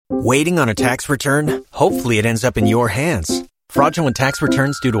Waiting on a tax return? Hopefully it ends up in your hands. Fraudulent tax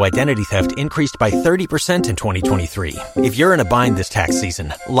returns due to identity theft increased by 30% in 2023. If you're in a bind this tax season,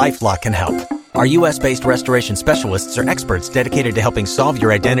 LifeLock can help. Our U.S.-based restoration specialists are experts dedicated to helping solve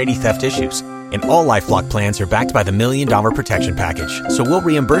your identity theft issues. And all LifeLock plans are backed by the $1 Million Protection Package. So we'll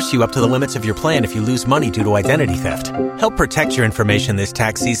reimburse you up to the limits of your plan if you lose money due to identity theft. Help protect your information this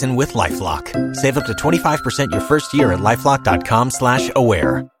tax season with LifeLock. Save up to 25% your first year at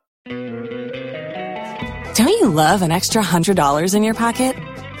LifeLock.com/aware. Don't you love an extra $100 in your pocket?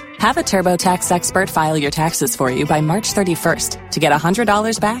 Have a TurboTax expert file your taxes for you by March 31st to get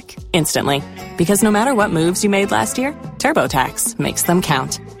 $100 back instantly. Because no matter what moves you made last year, TurboTax makes them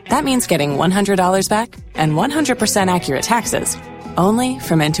count. That means getting $100 back and 100% accurate taxes only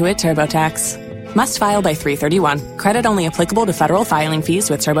from Intuit TurboTax. Must file by 3/31. Credit only applicable to federal filing fees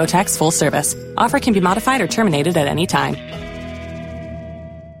with TurboTax full service. Offer can be modified or terminated at any time.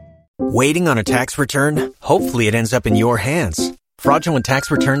 Waiting on a tax return? Hopefully it ends up in your hands. Fraudulent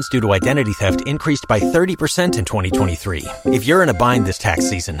tax returns due to identity theft increased by 30% in 2023. If you're in a bind this tax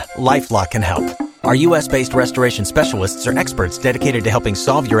season, LifeLock can help. Our U.S.-based restoration specialists are experts dedicated to helping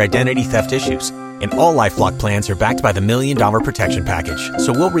solve your identity theft issues. And all LifeLock plans are backed by the $1 Million Protection Package.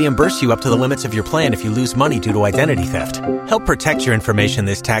 So we'll reimburse you up to the limits of your plan if you lose money due to identity theft. Help protect your information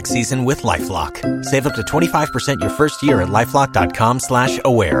this tax season with LifeLock. Save up to 25% your first year at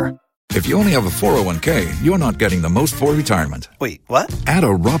LifeLock.com/aware. If you only have a 401k, you're not getting the most for retirement. Wait, what? Add a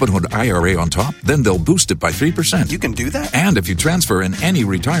Robinhood IRA on top, then they'll boost it by 3%. You can do that? And if you transfer in any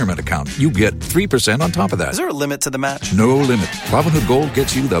retirement account, you get 3% on top of that. Is there a limit to the match? No limit. Robinhood Gold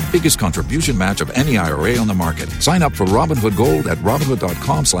gets you the biggest contribution match of any IRA on the market. Sign up for Robinhood Gold at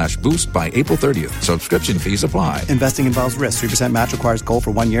Robinhood.com/boost by April 30th. Subscription fees apply. Investing involves risk. 3% match requires gold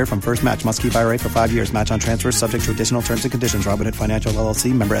for 1 year from first match. Must keep IRA for 5 years. Match on transfers subject to additional terms and conditions. Robinhood Financial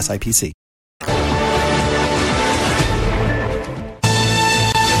LLC, member SIPC.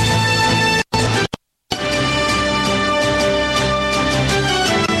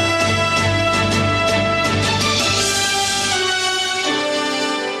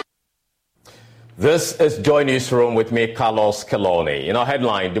 This is Joy Newsroom with me, Carlos Keloni. In our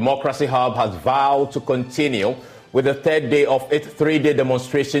headline, Democracy Hub has vowed to continue with the third day of its three-day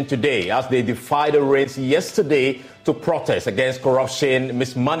demonstration today as they defied the rains yesterday to protest against corruption,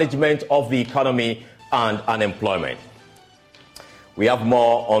 mismanagement of the economy, and unemployment. We have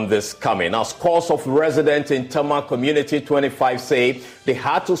more on this coming. As scores of residents in Tama Community 25 say they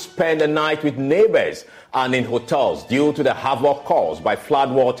had to spend the night with neighbors and in hotels due to the havoc caused by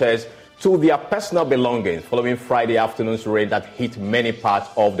floodwaters to their personal belongings following Friday afternoon's rain that hit many parts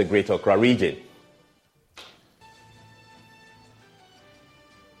of the Greater Accra region.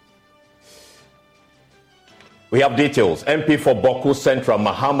 We have details. MP for Boku Central,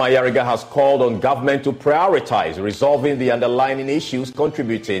 Mahama Yariga, has called on government to prioritize resolving the underlying issues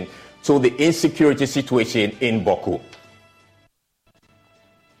contributing to the insecurity situation in Boku.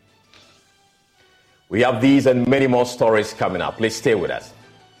 We have these and many more stories coming up. Please stay with us.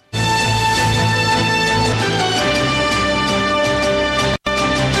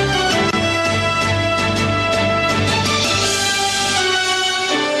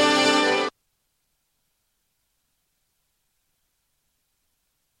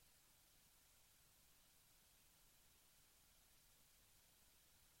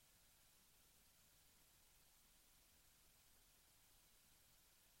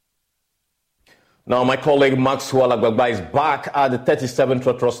 Now, my colleague Maxwell Agbagba is back at the 37th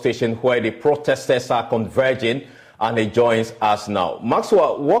Trotro station where the protesters are converging, and he joins us now.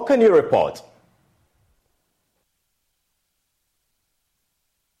 Maxwell, what can you report?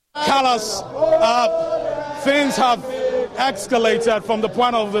 Carlos, things have escalated from the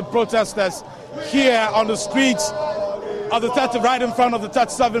point of the protesters here on the streets of the right in front of the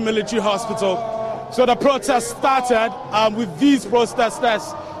 37 Military Hospital. So the protest started with these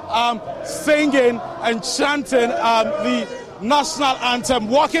protesters singing and chanting the national anthem,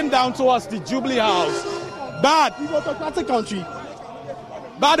 walking down towards the Jubilee House. But country.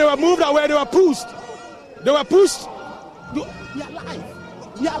 But they were moved away. They were pushed. They were pushed.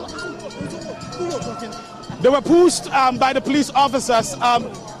 They were pushed by the police officers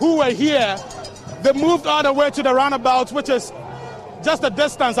who were here. They moved all the way to the roundabout, which is just a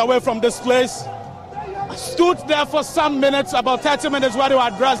distance away from this place. Stood there for some minutes, about 30 minutes, where they were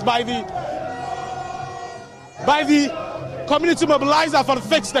addressed by the community mobilizer for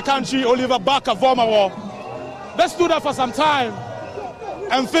Fix the Country, Oliver Barker Vomawo. They stood there for some time,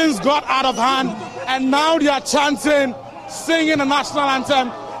 and things got out of hand, and now they are chanting, singing the national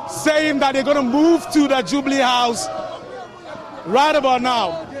anthem, saying that they're going to move to the Jubilee House right about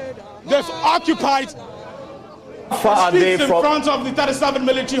now. They've occupied streets in front of the 37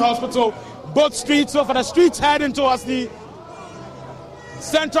 Military Hospital, both streets. So for the streets heading towards the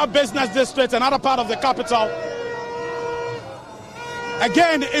Central Business District, another part of the capital.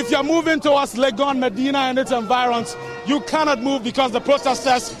 Again, if you're moving towards Legon, Medina and its environs, you cannot move because the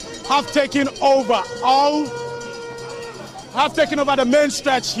protesters have taken over the main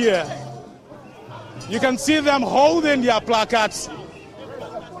stretch here. You can see them holding their placards.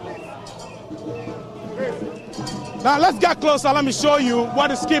 Now let's get closer. Let me show you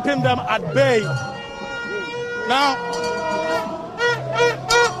what is keeping them at bay. Now,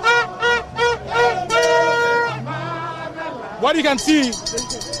 what you can see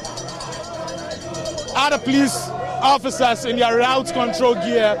are the police officers in their route control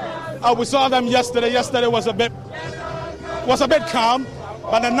gear. We saw them yesterday. Yesterday was a bit calm,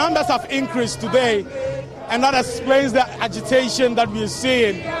 but the numbers have increased today, and that explains the agitation that we are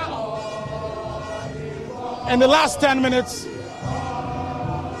seeing. In the last 10 minutes,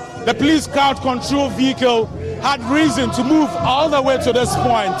 the police crowd control vehicle had reason to move all the way to this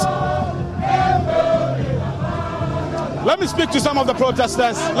point. Let me speak to some of the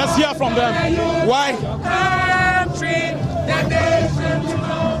protesters. Let's hear from them. Why?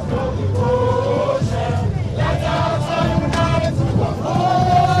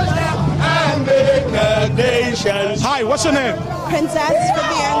 Hi, what's your name? Princess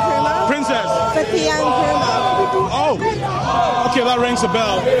Fathia Nkrumah. Princess Fathia Nkrumah. Oh, okay, that rings a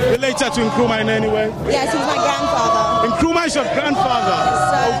bell. Related to Nkrumah in any way? Yes, he's my grandfather. Nkrumah is your grandfather?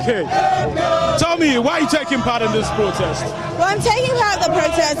 Yes, okay. Tell me, why are you taking part in this protest? Well, I'm taking part in the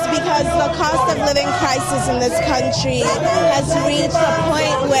protest because the cost of living crisis in this country has reached a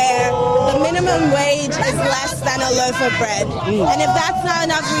point where the minimum wage is less than a loaf of bread. And if that's not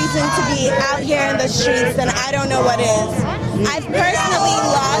enough reason to be out here in the streets, then I don't know what is. I've personally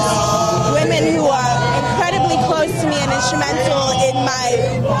lost women who are incredibly close to me and instrumental in my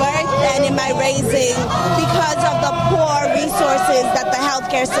birth and in my raising because of the poor resources that the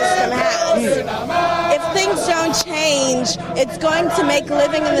healthcare system has. If things don't change, it's going to make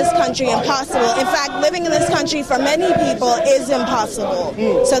living in this country impossible. In fact, living in this country for many people is impossible.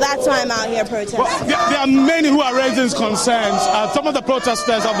 So that's why I'm out here protesting. Well, there are many who are raising concerns. Some of the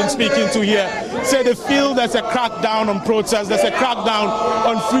protesters I've been speaking to here say they feel there's a crackdown on protests, there's a crackdown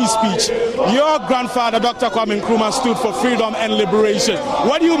on free speech. Your grandfather, Dr. Kwame Nkrumah, stood for freedom and liberation.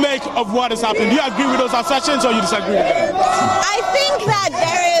 What do you make of what is happening? Do you agree with those assertions or you disagree with them? I think that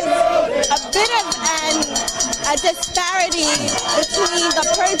there is a bit of a disparity between the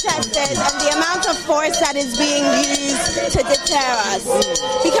protesters and the amount of force that is being used to deter us.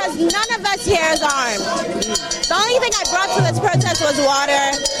 Because none of us here is armed. The only thing I brought to this protest was water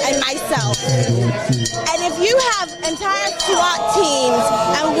and myself. And if you have entire SWAT teams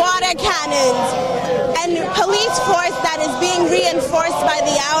and water cannons and police force that is being reinforced by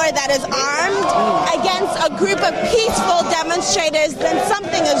the hour that is armed against a group of peaceful demonstrators, then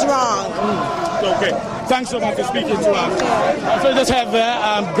something is wrong. Okay. Thanks so much for speaking to us. So we just have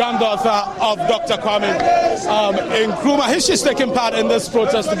the granddaughter of Dr. Kwame Nkrumah. She's taking part in this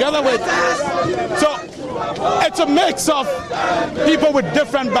protest together with... So it's a mix of people with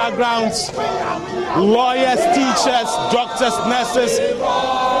different backgrounds. Lawyers, teachers, doctors, nurses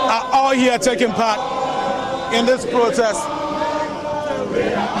are all here taking part in this protest.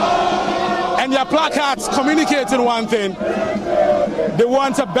 And their placards communicating one thing. They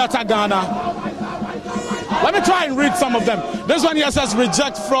want a better Ghana. Let me try and read some of them. This one here says,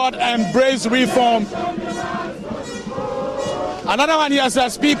 reject fraud, embrace reform. Another one here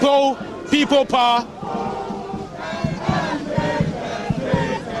says, people power.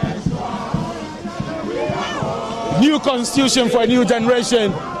 New constitution for a new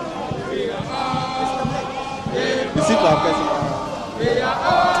generation.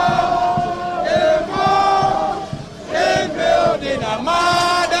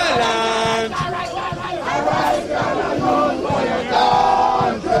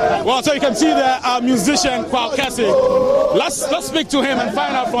 Well, so you can see the musician Kwal Kessie. Let's speak to him and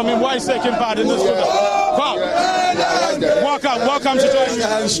find out from him why he's taking part in this program. Kwal, welcome to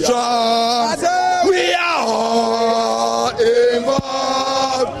JoyNews. We are all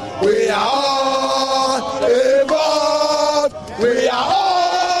involved. We are all involved. We are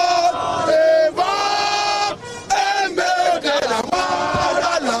all involved in building a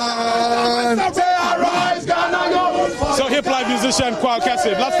motherland. So hip-hop musician Kwao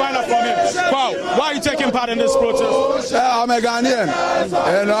Kessie. Let's find out from him. Kwao, why are you taking part in this protest? I'm a Ghanaian,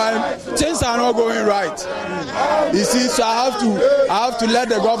 and things are not going right. You see, so I have to let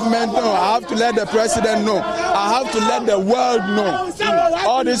the government know. I have to let the president know. I have to let the world know.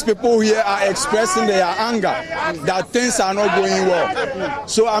 All these people here are expressing their anger that things are not going well.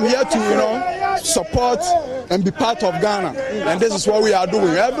 So I'm here to, support and be part of Ghana, and this is what we are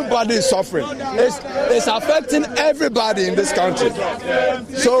doing. Everybody is suffering. It's affecting everybody in this country.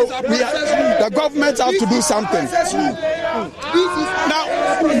 So the government have to do something. Now,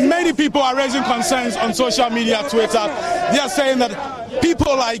 many people are raising concerns on social media, Twitter. They are saying that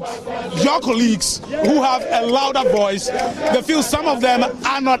people like your colleagues who have a louder voice, they feel some of them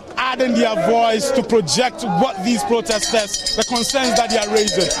are not adding their voice to project what these protesters, the concerns that they are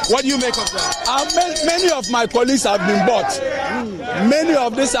raising. What do you make of that? Many of my colleagues have been bought. Many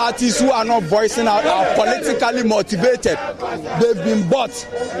of these artists who are not voicing out are politically motivated. They've been bought,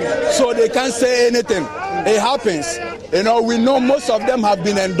 so they can't say anything. It happens. We know most of them have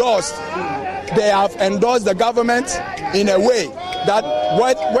been endorsed. They have endorsed the government in a way that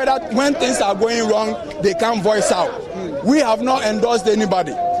when things are going wrong, they can't voice out. We have not endorsed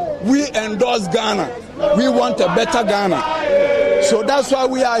anybody. We endorse Ghana. We want a better Ghana. So that's why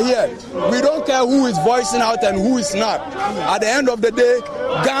we are here. We don't care who is voicing out and who is not. At the end of the day,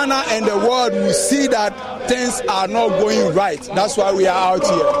 Ghana and the world will see that things are not going right. That's why we are out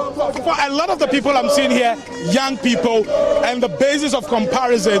here. For a lot of the people I'm seeing here, young people, and the basis of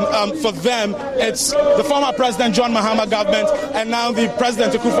comparison for them, it's the former President John Mahama government and now the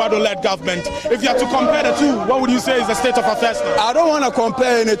President Akufo-Addo-led government. If you have to compare the two, what would you say is the state of affairs now? I don't want to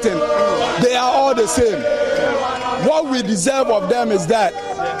compare anything. They are all the same. What we deserve of them is that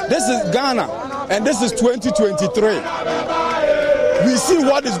this is Ghana and this is 2023. We see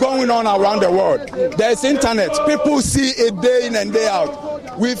what is going on around the world. There's internet. People see it day in and day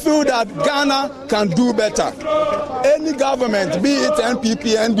out. We feel that Ghana can do better. Any government, be it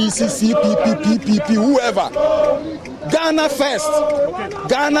NPP, NDC, CPP, PPP, whoever, Ghana first.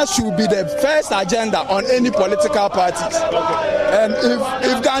 Ghana should be the first agenda on any political parties. And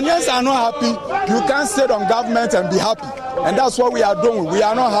if Ghanaians are not happy, you can't sit on government and be happy. And that's what we are doing. We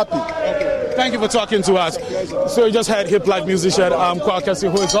are not happy. Thank you for talking to us. So you just heard hip-like musician Kwao Kessie,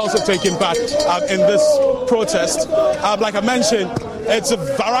 who is also taking part in this protest. Like I mentioned, it's a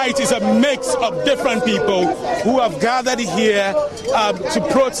variety, it's a mix of different people who have gathered here to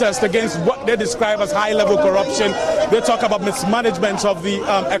protest against what they describe as high-level corruption. They talk about mismanagement of the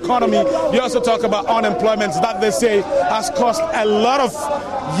economy. They also talk about unemployment that they say has caused a lot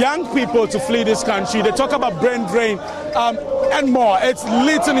of young people to flee this country. They talk about brain drain and more. It's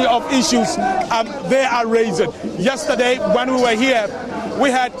litany of issues they are raising. Yesterday, when we were here, we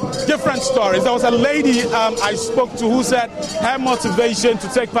had different stories. There was a lady I spoke to who said her motivation to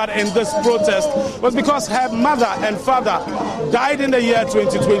take part in this protest was because her mother and father died in the year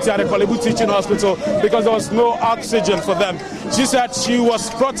 2020 at a Kolebu Teaching Hospital because there was no oxygen for them. She said she was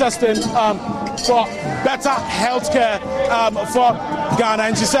protesting for better health care for Ghana,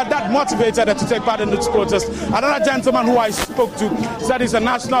 and she said that motivated her to take part in this protest. Another gentleman who I spoke to said he's a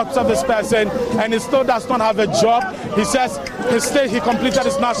national service person and he still does not have a job. He says he completed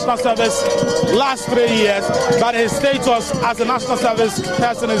his national service last 3 years, but his status as a national service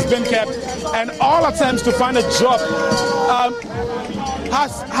person has been kept, and all attempts to find a job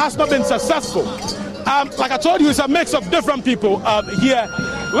has not been successful. Like I told you, it's a mix of different people here.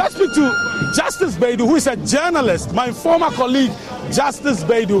 Let's speak to Justice Baidu, who is a journalist, my former colleague. Justice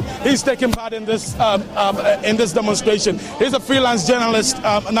Baidu, he's taking part in this demonstration. He's a freelance journalist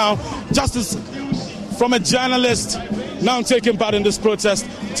now. Justice, from a journalist now taking part in this protest,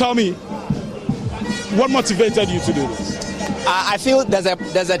 tell me, what motivated you to do this? I feel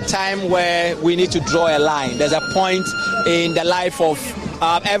there's a time where we need to draw a line. There's a point in the life of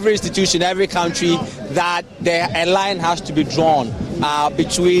every institution, every country, that a line has to be drawn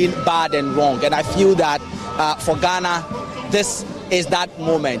between bad and wrong. And I feel that for Ghana, this is that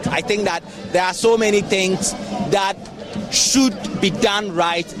moment. I think that there are so many things that should be done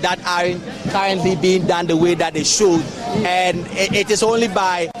right that aren't currently being done the way that they should. And it is only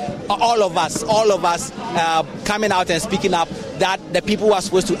by all of us coming out and speaking up that the people who are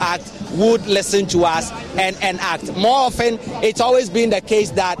supposed to act would listen to us and act. More often, it's always been the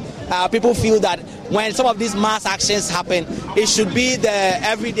case that people feel that when some of these mass actions happen, it should be the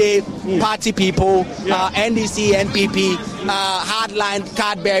everyday party people, NDC, NPP, hardline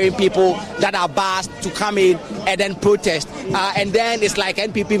card-bearing people that are asked to come in and then protest. And then it's like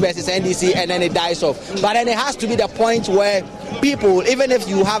NPP versus NDC, and then it dies off. But then it has to be the point where people, even if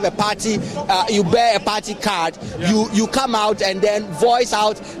you have a party, you bear a party card, you come out and then voice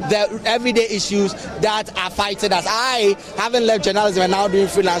out the everyday issues that are fighting us. I haven't left journalism and now doing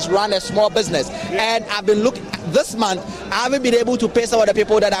freelance, run a small business, and I've been looking this month. I haven't been able to pay some of the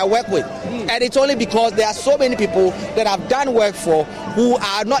people that I work with, and it's only because there are so many people that I've done work for who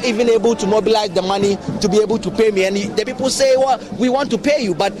are not even able to mobilize the money to be able to pay me. And the people say, well, we want to pay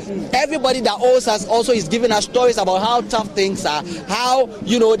you, but everybody that owes us also is giving us stories about how tough things are, how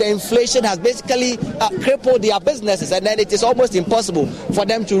the inflation has basically crippled their businesses, and then it is almost impossible for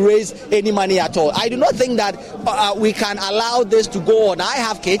them to raise any money at all. I do not think that we can allow this to go on. I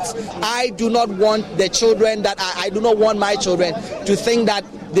have kids. I do not want the children that I do not want my children to think that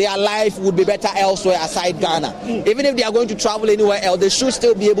their life would be better elsewhere aside Ghana. Even if they are going to travel anywhere else, they should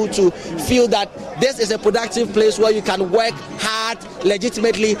still be able to feel that this is a productive place where you can work hard,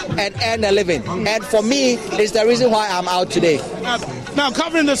 legitimately, and earn a living. And for me, it's the reason why I'm out today. Now,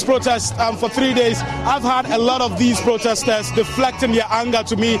 covering this protest for 3 days, I've had a lot of these protesters deflecting their anger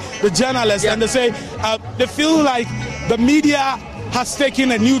to me, the journalists, and they say they feel like the media has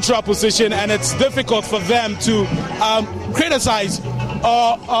taken a neutral position and it's difficult for them to criticize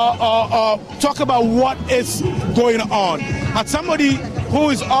or talk about what is going on. As somebody who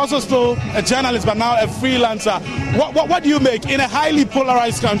is also still a journalist but now a freelancer, what do you make in a highly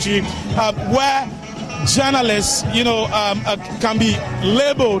polarized country where journalists, can be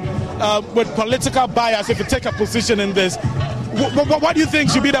labeled with political bias if you take a position in this? What do you think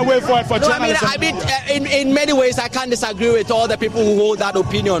should be the way forward for journalism? I mean, in many ways, I can't disagree with all the people who hold that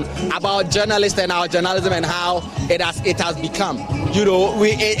opinion about journalists and our journalism and how it has become.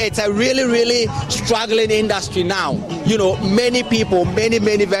 It's a really, really struggling industry now. Many people, many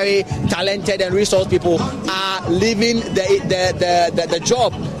very talented and resourced people are leaving the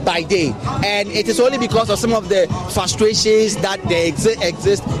job by day, and it is only because of some of the frustrations that they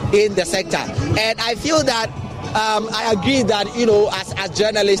exist in the sector. And I feel that I agree that, as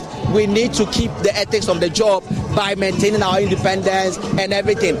journalists, we need to keep the ethics of the job by maintaining our independence and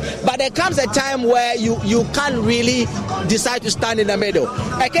everything. But there comes a time where you can't really decide to stand in the middle.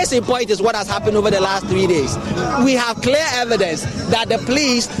 A case in point is what has happened over the last 3 days. We have clear evidence that the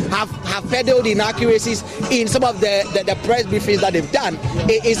police have peddled inaccuracies in some of the press briefings that they've done,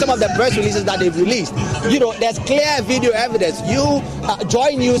 in some of the press releases that they've released. There's clear video evidence.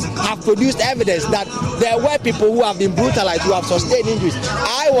 JoyNews have produced evidence that there were people who have been brutalized, who have sustained injuries.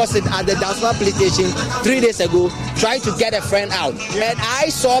 I was at the Dansma police station 3 days ago trying to get a friend out, and I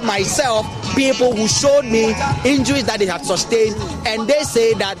saw myself people who showed me injuries that they had sustained, and they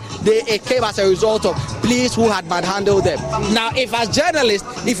say that it came as a result of police who had manhandled them. Now, if as journalists,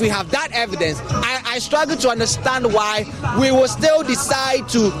 if we have that evidence, I struggle to understand why we will still decide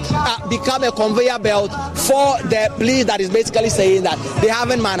to become a conveyor belt for the police that is basically saying that they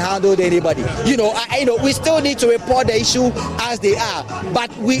haven't manhandled anybody. We still need to report the issue as they are,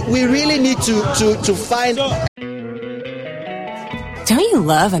 but we really need to find. Don't you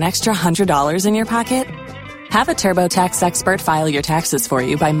love an extra $100 in your pocket? Have a TurboTax expert file your taxes for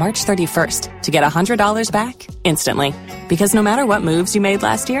you by March 31st to get $100 back instantly. Because no matter what moves you made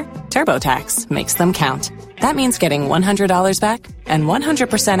last year, TurboTax makes them count. That means getting $100 back and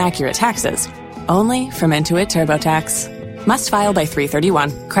 100% accurate taxes, only from Intuit TurboTax. Must file by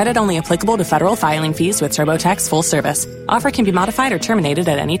 3/31. Credit only applicable to federal filing fees with TurboTax full service. Offer can be modified or terminated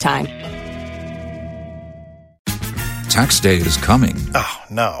at any time. Tax day is coming. Oh,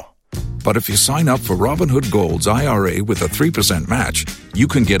 no. But if you sign up for Robinhood Gold's IRA with a 3% match, you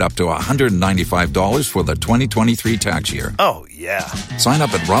can get up to $195 for the 2023 tax year. Oh, yeah. Sign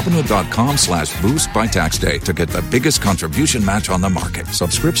up at Robinhood.com/boost by tax day to get the biggest contribution match on the market.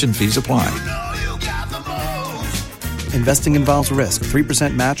 Subscription fees apply. Investing involves risk.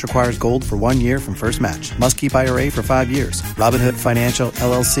 3% match requires gold for 1 year from first match. Must keep IRA for 5 years. Robinhood Financial,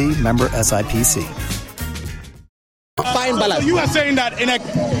 LLC, member SIPC. Fine balance. So you are saying that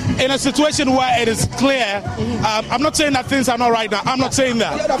in a situation where it is clear, I'm not saying that things are not right now. I'm not saying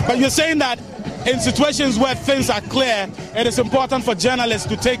that. But you're saying that in situations where things are clear, it is important for journalists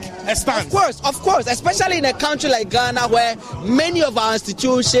to take a stand. Of course, especially in a country like Ghana where many of our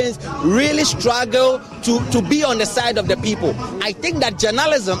institutions really struggle to be on the side of the people. I think that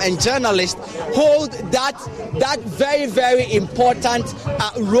journalism and journalists hold that very, very important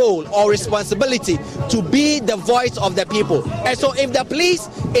role or responsibility to be the voice of the people. And so if the police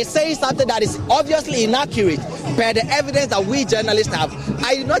is saying something that is obviously inaccurate, per the evidence that we journalists have,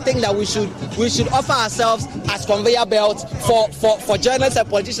 I do not think that we should offer ourselves as conveyor belts for journalists and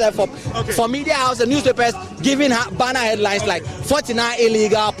politicians, for media houses and newspapers giving banner headlines like 49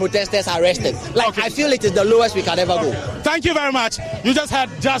 illegal protesters arrested. I feel it is the lowest we can ever go. Thank you very much. You just had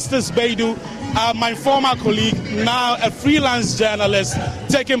Justice Baidu, my former colleague, now a freelance journalist,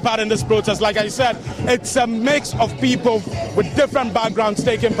 taking part in this protest. Like I said, it's a mix of people with different backgrounds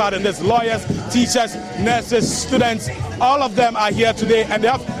taking part in this. Lawyers, teachers, nurses, students, all of them are here today, and they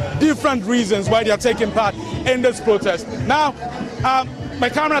have different reasons why they are taking part in this protest. Now, my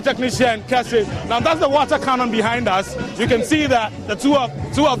camera technician, Cassie, now that's the water cannon behind us. You can see that the two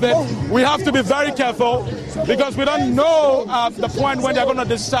of them. We have to be very careful because we don't know the point when they're going to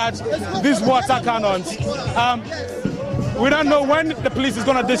discharge these water cannons. We don't know when the police is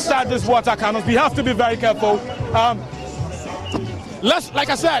going to discharge these water cannons. We have to be very careful. Like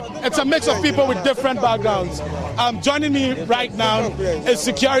I said, it's a mix of people with different backgrounds. Joining me right now is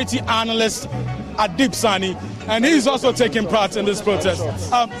security analyst Adib Sani, and he's also taking part in this protest.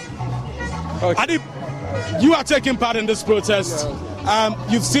 Adib, you are taking part in this protest.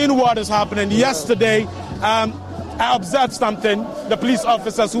 You've seen what is happening. Yesterday, I observed something. The police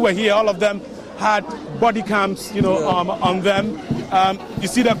officers who were here, all of them had body cams, on them. You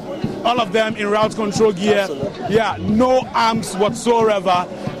see that all of them in route control gear. Absolutely. Yeah, no arms whatsoever.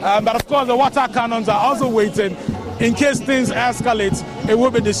 But of course, the water cannons are also waiting in case things escalate. It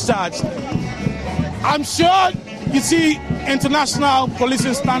will be discharged. I'm sure you see international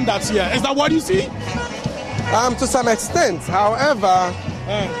policing standards here. Is that what you see? To some extent. However,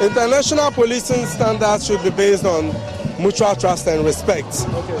 international policing standards should be based on mutual trust and respect.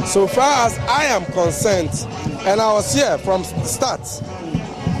 Okay. So far as I am concerned, and I was here from the start,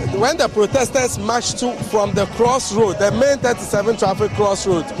 when the protesters marched from the crossroad, the main 37 traffic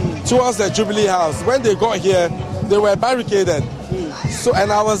crossroad, towards the Jubilee House, when they got here, they were barricaded. So,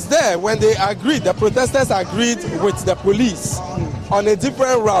 and I was there when they agreed, the protesters agreed with the police on a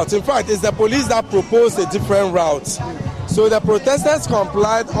different route. In fact, it's the police that proposed a different route. So the protesters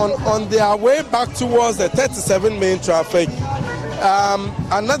complied. On their way back towards the 37 main traffic.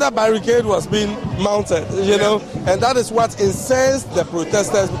 Another barricade was being mounted, and that is what incensed the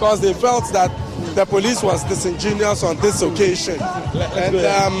protesters because they felt that the police was disingenuous on this occasion.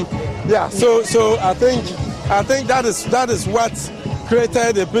 So I think that is what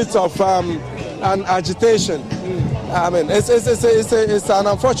created a bit of an agitation. I mean, it's an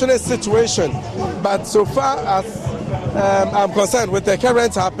unfortunate situation, but so far as I'm concerned with the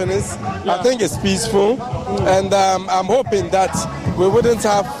current happenings, I think it's peaceful, and I'm hoping that we wouldn't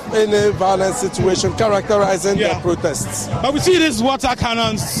have any violent situation characterizing the protests. But we see these water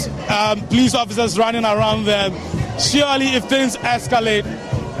cannons, police officers running around them. Surely, if things escalate,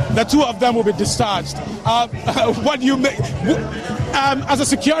 the two of them will be discharged. What do you make? As a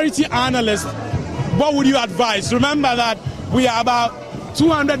security analyst, what would you advise? Remember that we are about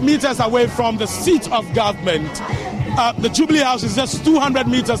 200 meters away from the seat of government. The Jubilee House is just 200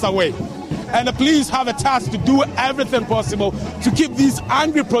 meters away. And the police have a task to do everything possible to keep these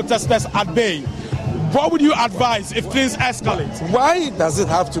angry protesters at bay. What would you advise if things escalate? Why does it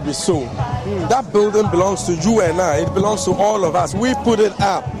have to be so? That building belongs to you and I. It belongs to all of us. We put it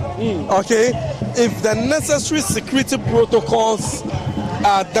up. Okay? If the necessary security protocols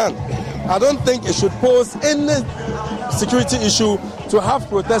are done, I don't think it should pose any security issue to have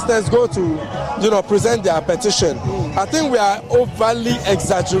protesters go to, present their petition. I think we are overly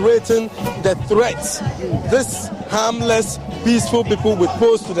exaggerating the threats this harmless, peaceful people would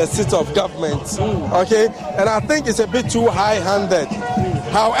pose to the seat of government. Okay? And I think it's a bit too high-handed.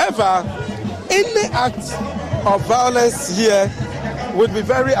 However, any act of violence here would be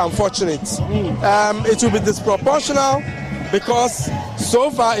very unfortunate. It will be disproportional because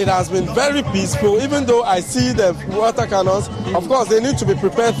so far it has been very peaceful. Even though I see the water cannons, of course they need to be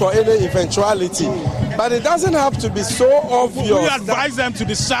prepared for any eventuality. But it doesn't have to be so obvious. Would you advise them to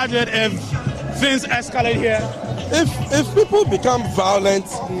discharge it if things escalate here? If people become violent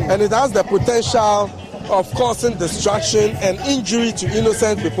and it has the potential of causing destruction and injury to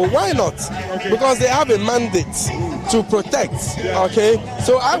innocent people, why not? Okay. Because they have a mandate to protect. Okay,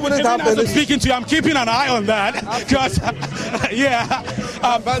 so I wouldn't have any. Speaking to you, I'm keeping an eye on that. Because, but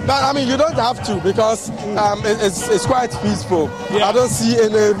I mean, you don't have to because it's quite peaceful. I don't see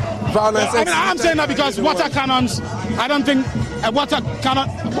any violence. I'm saying that because water cannons, I don't think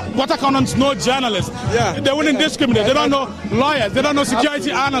water cannons know journalists. Yeah. They wouldn't discriminate. They don't know lawyers. They don't know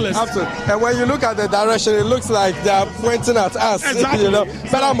security analysts. Absolutely. And when you look at the direction, it looks like they are pointing at us. Exactly. You know?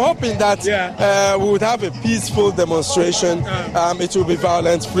 But I'm hoping that we would have a peaceful demonstration. It will be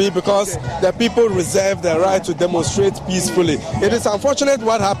violence-free because the people reserve the right to demonstrate peacefully. It is unfortunate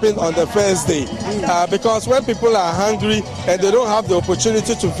what happened on the first day because when people are hungry and they don't have the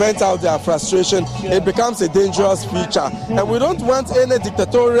opportunity to vent out their frustration, it becomes a dangerous feature. And we don't want any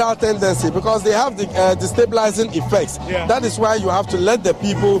dictatorial tendency because they have the destabilizing effects. That is why you have to let the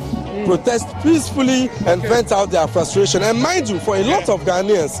people protest peacefully and vent out their frustration. And mind you, for a lot of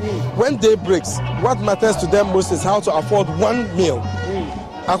Ghanaians, when day breaks, what matters to them most is how to afford one meal.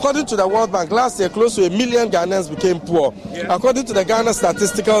 According to the World Bank, last year, close to 1 million Ghanaians became poor. According to the Ghana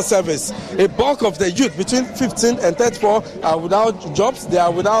Statistical Service, a bulk of the youth between 15 and 34 are without jobs, they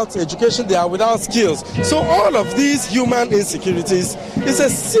are without education, they are without skills. So all of these human insecurities is a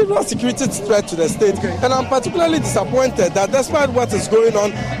serious security threat to the state. And I'm particularly disappointed that despite what is going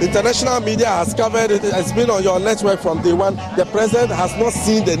on, international media has covered it, it's been on your network from day one, the president has not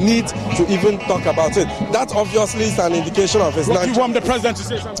seen the need to even talk about it. That obviously is an indication of his What do you want the president to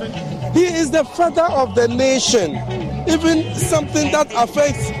say something? He is the father of the nation. Even something that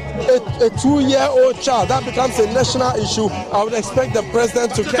affects a 2-year-old child, that becomes a national issue. I would expect the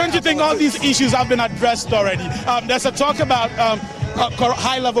president to... Don't you think all these issues have been addressed already? There's a talk about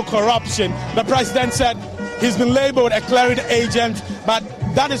high-level corruption. The president said he's been labeled a clearing agent, but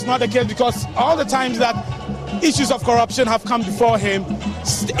that is not the case because all the times that issues of corruption have come before him,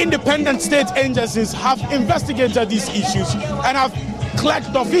 independent state agencies have investigated these issues and have collect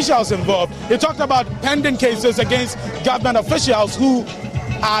officials involved. He talked about pending cases against government officials who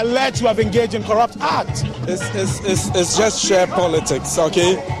are alleged to have engaged in corrupt acts. It's just sheer politics,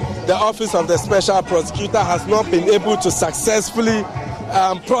 okay? The Office of the Special Prosecutor has not been able to successfully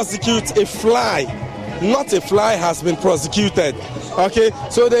prosecute a fly. Not a fly has been prosecuted, okay?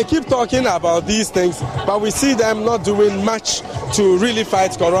 So they keep talking about these things, but we see them not doing much to really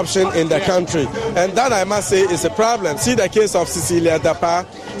fight corruption in the country. And that, I must say, is a problem. See the case of Cecilia Dapa,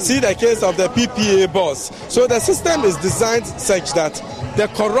 see the case of the PPA boss. So the system is designed such that the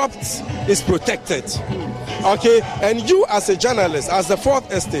corrupt is protected. Okay, and you as a journalist, as the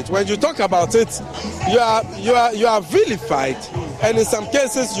Fourth Estate, when you talk about it, you are vilified, and in some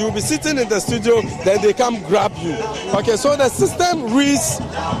cases you will be sitting in the studio, then they come grab you. Okay, so the system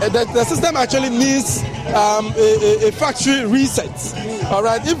the system actually needs a factory reset. All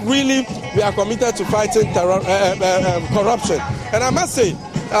right, if really we are committed to fighting corruption, and I must say,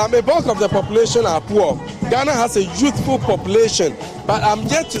 a bulk of the population are poor. Ghana has a youthful population, but I'm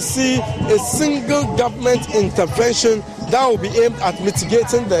yet to see a single government intervention that will be aimed at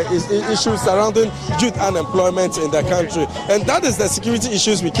mitigating the issues surrounding youth unemployment in the country. And that is the security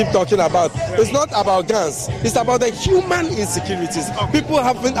issues we keep talking about. It's not about guns. It's about the human insecurities. People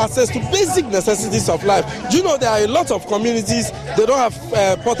having access to basic necessities of life. Do you know there are a lot of communities, they don't have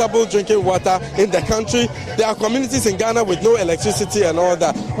potable drinking water in the country. There are communities in Ghana with no electricity and all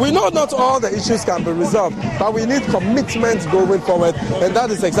that. We know not all the issues can be resolved, but we need commitment going forward. And that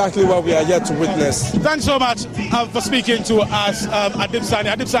is exactly what we are here to witness. Thanks so much for speaking to us, Adib Sani.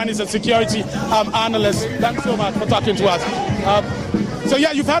 Adib Sani is a security analyst. Thanks so much for talking to us. So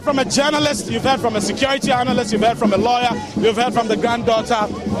yeah, you've heard from a journalist, you've heard from a security analyst, you've heard from a lawyer, you've heard from the granddaughter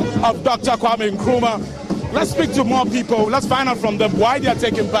of Dr. Kwame Nkrumah. Let's speak to more people. Let's find out from them why they are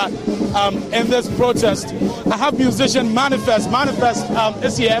taking part in this protest. I have musician Manifest. Manifest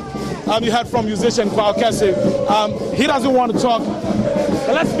is here. You heard from musician Kwao Kese. He doesn't want to talk.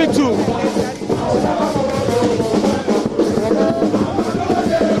 But let's speak to...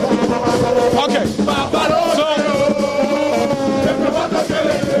 Okay.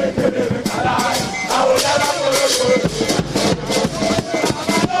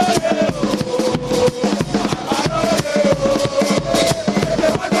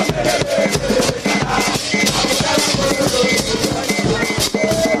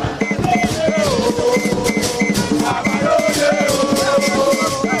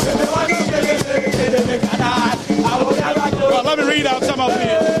 Well, let me read out some of the...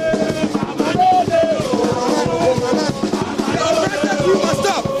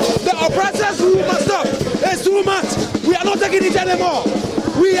 Oppressors who must stop. It's too much. We are not taking it anymore.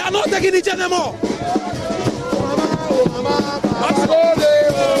 We are not taking it anymore.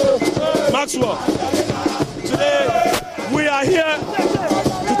 Maxwell, today we are here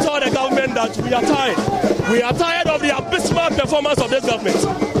to tell the government that we are tired. We are tired of the abysmal performance of this government.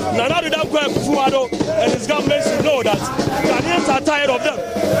 Nana Kufuado and his government should know that Ghanaians are tired of them.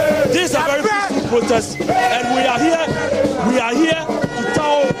 This is a very protest, and we are here to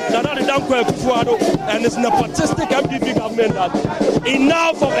tell Nana Dankwa Akufo-Addo and his nepotistic MPP government that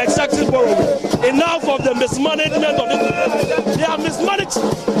enough of excessive borrowing, enough of the mismanagement of this. They have mismanaged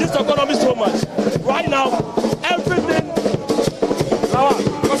this economy so much. Right now, everything.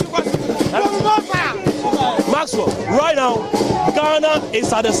 Maxwell, right now, Ghana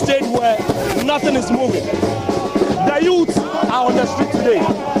is at a stage where nothing is moving. The youth are on the street today.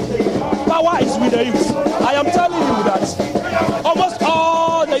 Power is with the youth. I am telling you that almost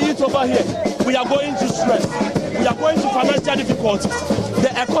all the youth over here, we are going through stress. We are going through financial difficulties.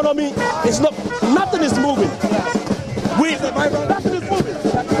 The economy is nothing is moving. Nothing is moving.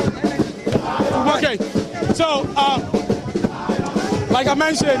 Okay, so like I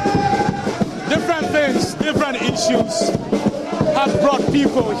mentioned, different things, different issues have brought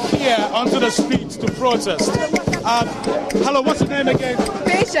people here onto the streets to protest. Hello, what's your name again?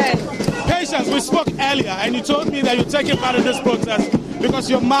 Patience, we spoke earlier and you told me that you're taking part in this protest because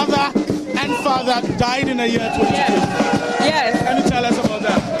your mother and father died in the year 2020. Yes. Can you tell us about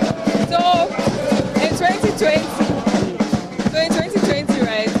that? So, in 2020,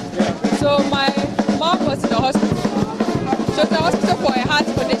 right? Yeah. So my mom was in the hospital. She was in the hospital for a heart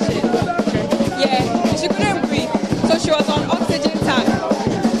condition. Yeah, she couldn't breathe. So she was on oxygen tank.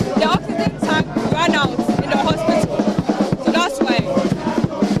 The oxygen tank ran out in the hospital. So that's why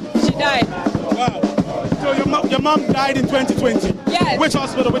she died. Wow. So your mom died in 2020? Yes. Which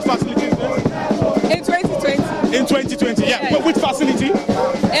hospital, which facility is this? In 2020. In 2020, yeah. Yes. Which facility?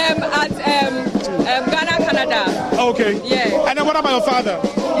 At Ghana, Canada. Okay. Yeah. And then what about your father?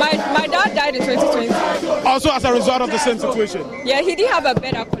 My dad died in 2020. Also as a result of the same situation? Yeah, he didn't have a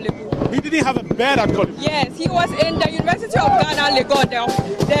bed at Kolebu. He didn't have a bed at Kolebu? Yes, he was in the University of Ghana, Lagos, the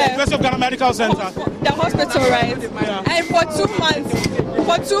University of Ghana Medical Center. The hospital, right? Yeah. And for 2 months,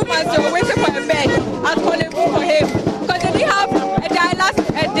 they were waiting for a bed at Kolebu for him. Because they didn't have a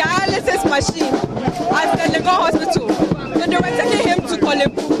dialysis machine at the Lagos hospital. So they were taking him to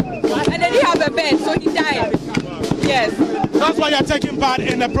Kolebu. And they didn't have a bed, so he died. Yes. That's why you're taking part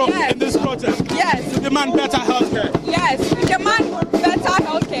in the in this protest? Yes. To demand better healthcare? Yes, we demand better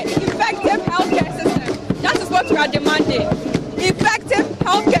healthcare, effective healthcare system. That is what we are demanding. Effective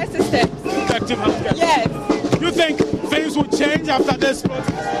healthcare system. Effective healthcare? Yes. You think things will change after this protest?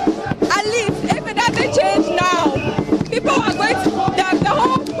 At least, if it doesn't change now, people are going to, the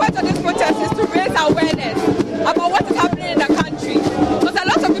whole point of this protest is to raise awareness about what is happening in the country. Because a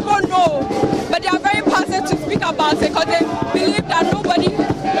lot of people know, but they are very passive to speak about it because they believe that nobody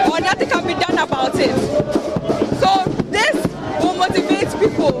or nothing can be done about it. So this will motivate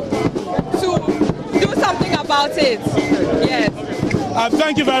people to do something about it. Yes.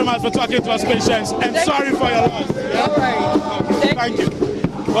 Thank you very much for talking to us, Patience, and sorry for your loss. Yeah? All right. Okay. Thank you.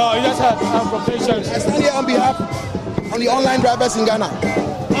 Well, you just had from Patience. I stand here on behalf of the online drivers in Ghana.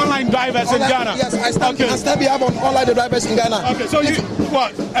 Online drivers in Ghana? Yes, I stand behalf on online drivers in Ghana. Okay, so you,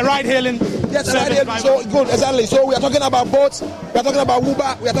 what, a ride-hailing? Yes, a ride-hailing. So, good, exactly. So we are talking about boats, we are talking about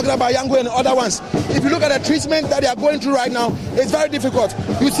Uber, we are talking about Yango and other ones. If you look at the treatment that they are going through right now, it's very difficult.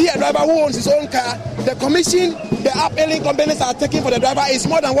 You see a driver who owns his own car, the commission the app-hailing companies are taking for the driver is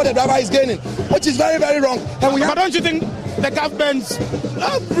more than what the driver is gaining, which is very, very wrong. And but don't you think the government's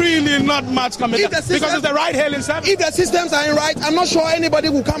really not much coming because it's the ride-hailing service? If the systems are in right, I'm not sure anybody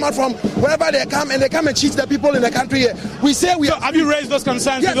will come out from wherever they come and cheat the people in the country here. We say we have you raised those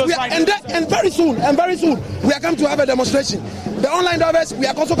concerns? Yes, and very soon, we are come to have a demonstration. The online drivers, we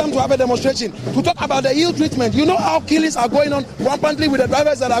are also come to have a demonstration to talk about the ill treatment. You know how killings are going on rampantly with the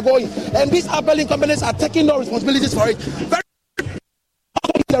drivers that are going, and these app-hailing companies are taking no responsibilities for it.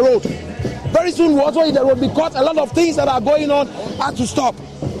 Very soon we also hit the road because a lot of things that are going on had to stop.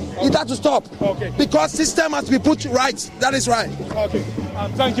 It had to stop. Okay. Because system has to be put right. That is right. Okay.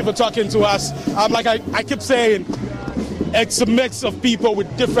 Thank you for talking to us. Like I keep saying, it's a mix of people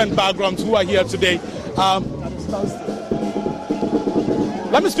with different backgrounds who are here today.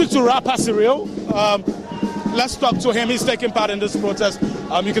 Let me speak to rapper Cyril. Let's talk to him. He's taking part in this protest.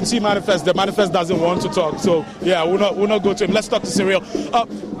 You can see Manifest. The Manifest doesn't want to talk. So, yeah, we'll not go to him. Let's talk to Cyril.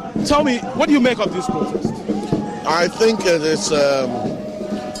 Tell me, what do you make of this protest? I think it's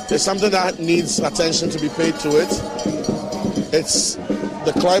something that needs attention to be paid to it. It's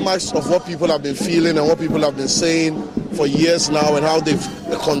the climax of what people have been feeling and what people have been saying for years now, and how they've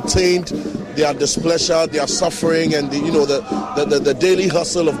contained their displeasure, their suffering, and the daily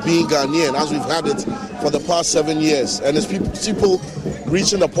hustle of being Ghanaian, as we've had it for the past 7 years. And it's people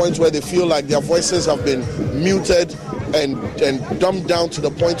reaching a point where they feel like their voices have been muted and dumbed down to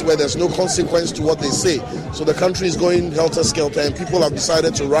the point where there's no consequence to what they say. So the country is going helter-skelter, and people have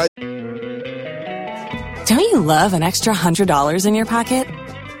decided to rise. Don't you love an extra $100 in your pocket?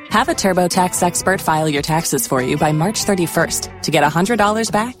 Have a TurboTax expert file your taxes for you by March 31st to get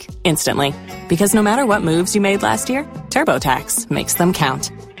 $100 back instantly. Because no matter what moves you made last year, TurboTax makes them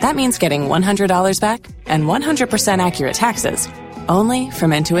count. That means getting $100 back and 100% accurate taxes only from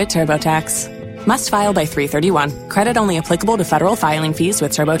Intuit TurboTax. Must file by 3/31. Credit only applicable to federal filing fees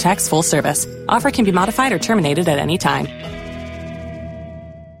with TurboTax full service. Offer can be modified or terminated at any time.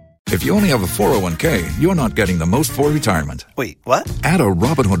 If you only have a 401k, you're not getting the most for retirement. Wait, what? Add a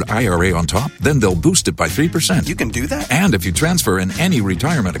Robinhood IRA on top, then they'll boost it by 3%. You can do that? And if you transfer in any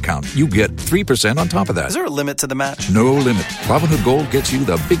retirement account, you get 3% on top of that. Is there a limit to the match? No limit. Robinhood Gold gets you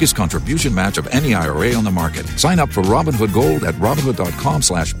the biggest contribution match of any IRA on the market. Sign up for Robinhood Gold at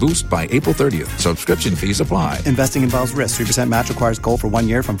Robinhood.com/boost by April 30th. Subscription fees apply. Investing involves risk. 3% match requires gold for 1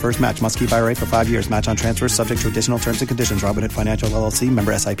 year from first match. Must keep IRA for 5 years. Match on transfers subject to additional terms and conditions. Robinhood Financial LLC,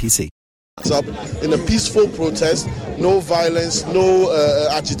 member SIPC. Up in a peaceful protest, no violence, no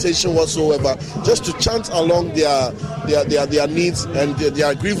agitation whatsoever, just to chant along their needs and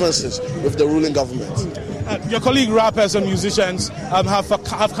their grievances with the ruling government. Your colleague rappers and musicians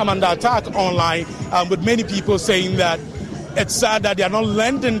have come under attack online, with many people saying that it's sad that they are not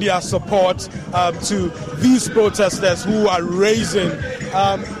lending their support to these protesters who are raising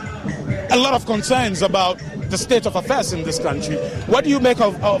a lot of concerns about the state of affairs in this country. What do you make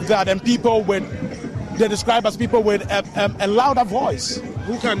of that? And they describe as people with a louder voice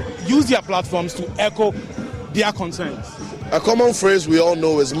who can use their platforms to echo their concerns. A common phrase we all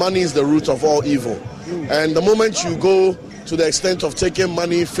know is money is the root of all evil. And the moment you go to the extent of taking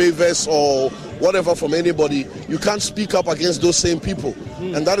money, favors, or whatever from anybody, you can't speak up against those same people.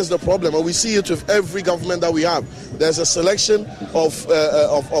 And that is the problem. And we see it with every government that we have. There's a selection of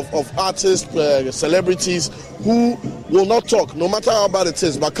artists, celebrities who will not talk, no matter how bad it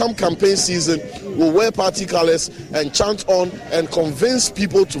is. But come campaign season, will wear party colors and chant on and convince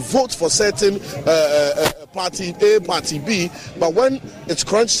people to vote for certain party A, party B. But when it's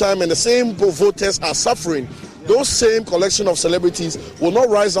crunch time and the same voters are suffering, those same collection of celebrities will not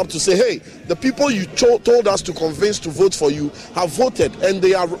rise up to say, hey, the people you told us to convince to vote for you have voted, and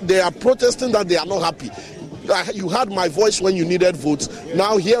they are protesting that they are not happy. You had my voice when you needed votes.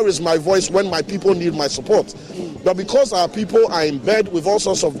 Now here is my voice when my people need my support. But because our people are in bed with all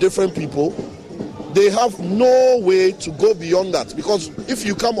sorts of different people, they have no way to go beyond that. Because if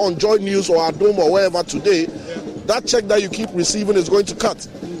you come on Joy News or Adom or wherever today, that check that you keep receiving is going to cut.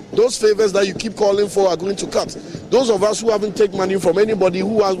 Those favors that you keep calling for are going to cut. Those of us who haven't taken money from anybody,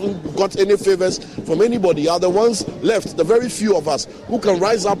 who haven't got any favors from anybody, are the ones left, the very few of us who can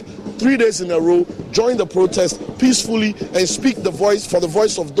rise up 3 days in a row, join the protest peacefully, and speak the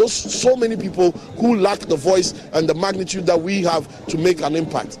voice of those so many people who lack the voice and the magnitude that we have to make an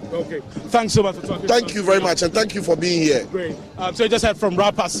impact. Okay. Thanks so much for talking. Thank you very much, and thank you for being here. Great. So you just heard from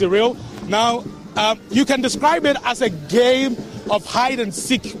rapper Cyril. Now, you can describe it as a game of hide and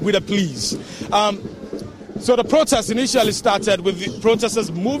seek with the police. So the protest initially started with the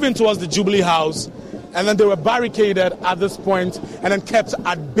protesters moving towards the Jubilee House, and then they were barricaded at this point and then kept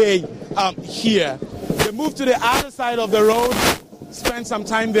at bay here. They moved to the other side of the road, spent some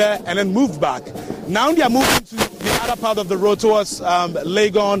time there, and then moved back. Now they are moving to the other part of the road towards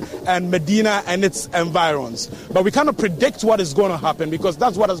Legon and Medina and its environs. But we cannot predict what is going to happen because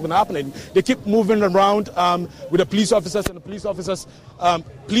that's what has been happening. They keep moving around with the police officers, and the police officers,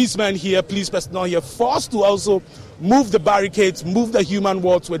 policemen here, police personnel here, forced to also move the barricades, move the human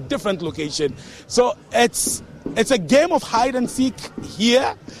wall to a different location. So it's a game of hide and seek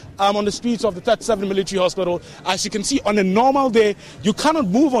here on the streets of the 37 Military Hospital. As you can see, on a normal day, you cannot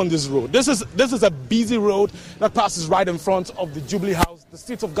move on this road. This is a busy road that passes right in front of the Jubilee House. The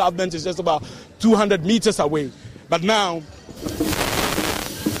seat of government is just about 200 meters away. But now,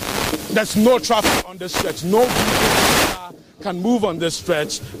 there's no traffic on this stretch. No vehicle can move on this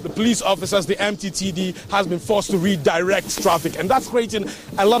stretch. The police officers, the MTTD, has been forced to redirect traffic, and that's creating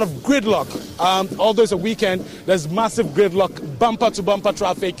a lot of gridlock. Although it's a weekend, there's massive gridlock, bumper-to-bumper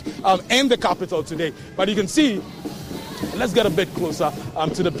traffic in the capital today. But you can see, let's get a bit closer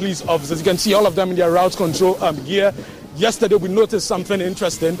to the police officers. You can see all of them in their route control gear. Yesterday, we noticed something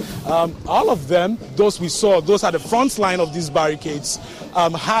interesting. All of them, those we saw, those at the front line of these barricades,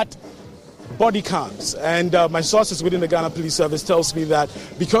 had body cams, and my sources within the Ghana Police Service tells me that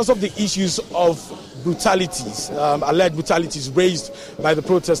because of the issues of brutalities, alleged brutalities raised by the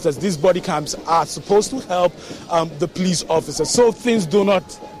protesters, these body cams are supposed to help the police officers so things do not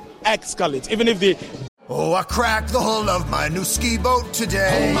escalate, even if they... Oh, I cracked the hull of my new ski boat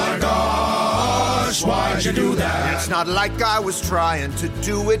today. Oh my God, gosh, why'd you do that? It's not like I was trying to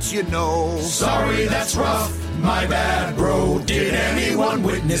do it, you know. Sorry, that's rough. My bad, bro. Did anyone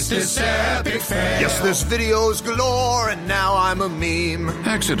witness this epic fail? Yes, there's videos galore, and now I'm a meme.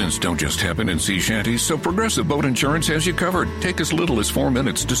 Accidents don't just happen in sea shanties, so Progressive Boat Insurance has you covered. Take as little as 4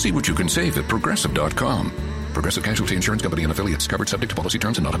 minutes to see what you can save at Progressive.com. Progressive Casualty Insurance Company and affiliates. Covered subject to policy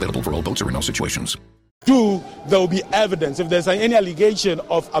terms and not available for all boats or in all situations. There will be evidence. If there's any allegation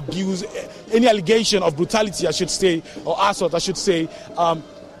of abuse, any allegation of brutality, I should say, or assault, I should say,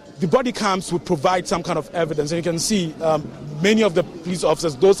 the body cams would provide some kind of evidence. And you can see many of the police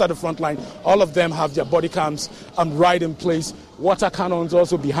officers, those at the front line, all of them have their body cams right in place. Water cannons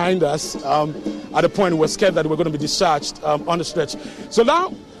also behind us. At the point we're scared that we're going to be discharged on the stretch. So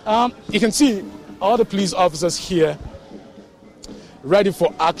now you can see all the police officers here ready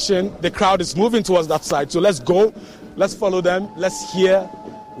for action. The crowd is moving towards that side. So let's go. Let's follow them. Let's hear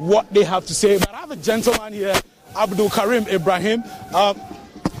what they have to say. But I have a gentleman here, Abdul Karim Ibrahim.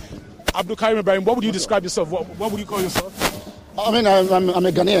 Abdul Karim Ibrahim, what would you describe yourself? What would you call yourself? I mean, I'm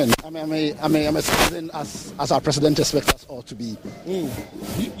a Ghanaian. I'm a citizen as our president expects us all to be.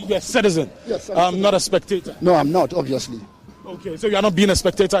 You're a citizen? Yes. I'm not a spectator? No, I'm not, obviously. Okay, so you're not being a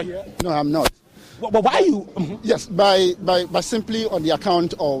spectator here? No, I'm not. But why are you? Yes, by simply on the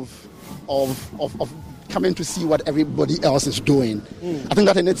account of coming to see what everybody else is doing. I think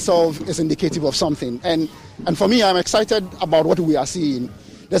that in itself is indicative of something. And for me, I'm excited about what we are seeing.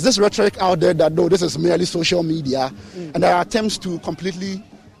 There's this rhetoric out there that, no, this is merely social media, and there are attempts to completely,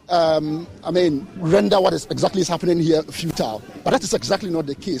 render what is happening here futile. But that is exactly not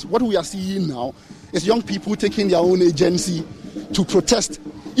the case. What we are seeing now is young people taking their own agency to protest,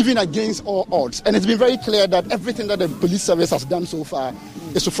 even against all odds. And it's been very clear that everything that the police service has done so far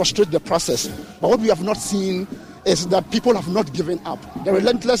is to frustrate the process. But what we have not seen is that people have not given up. The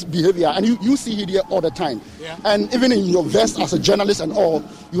relentless behavior, and you see it here all the time. Yeah. And even in your vest as a journalist and all,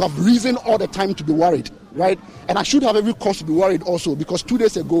 you have reason all the time to be worried, right? And I should have every cause to be worried also, because 2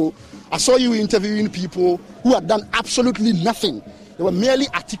 days ago, I saw you interviewing people who had done absolutely nothing. They were merely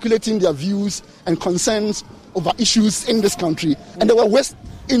articulating their views and concerns over issues in this country, and they were whisked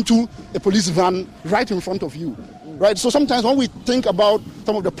into a police van right in front of you. Right, so sometimes when we think about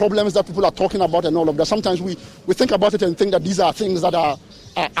some of the problems that people are talking about and all of that, sometimes we think about it and think that these are things that are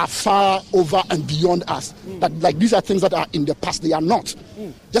far over and beyond us. That like these are things that are in the past. They are not.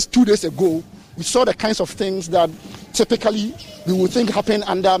 Just 2 days ago, we saw the kinds of things that typically we would think happen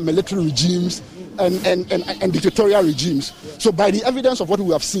under military regimes and dictatorial regimes. So by the evidence of what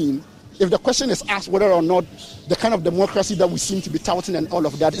we have seen, if the question is asked whether or not the kind of democracy that we seem to be touting and all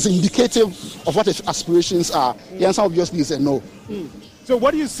of that is indicative of what its aspirations are, the answer obviously is a no. So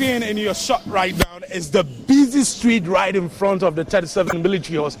what you're seeing in your shot right now is the busy street right in front of the 37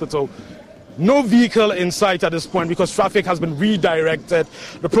 Military Hospital. No vehicle in sight at this point because traffic has been redirected.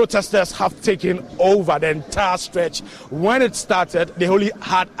 The protesters have taken over the entire stretch. When it started, they only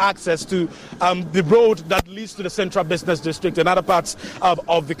had access to the road that leads to the Central Business District and other parts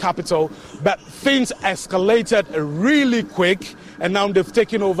of the capital. But things escalated really quick, and now they've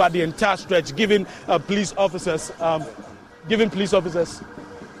taken over the entire stretch, giving police officers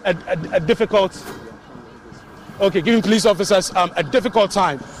a difficult. Okay, giving police officers a difficult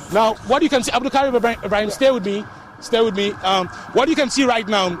time. Now, what you can see, Abdul Karim Ibrahim, stay with me. What you can see right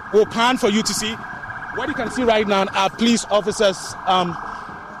now, we'll pan for you to see. What you can see right now are police officers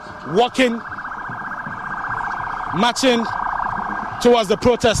walking, marching towards the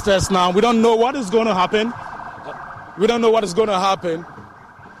protesters now. We don't know what is going to happen.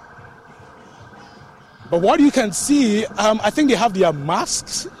 But what you can see, I think they have their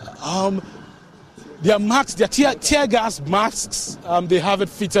masks. Their masks, their tear gas masks, they have it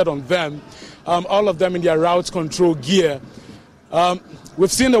fitted on them, all of them in their route control gear.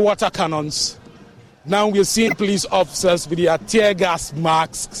 We've seen the water cannons. Now we're seeing police officers with their tear gas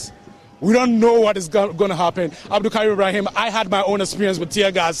masks. We don't know what is going to happen. Abdul Karim Ibrahim, I had my own experience with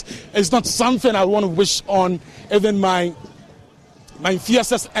tear gas. It's not something I want to wish on even my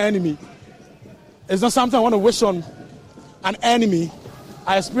fiercest enemy. It's not something I want to wish on an enemy.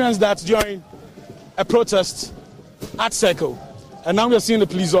 I experienced that during a protest at Circle, and now we're seeing the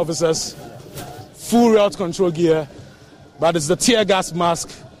police officers full route control gear, but it's the tear gas mask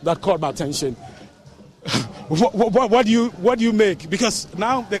that caught my attention. What do you make? Because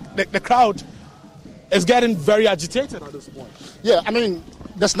now the crowd is getting very agitated at this point. Yeah, I mean,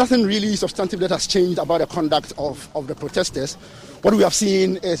 there's nothing really substantive that has changed about the conduct of the protesters. What we have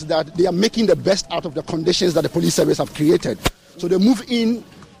seen is that they are making the best out of the conditions that the police service have created. So they move in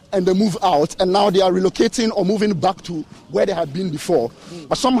and they move out, and now they are relocating or moving back to where they had been before.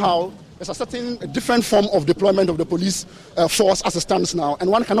 But somehow there's a certain different form of deployment of the police force as it stands now, and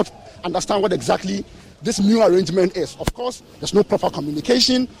one cannot understand what exactly this new arrangement is. Of course, there's no proper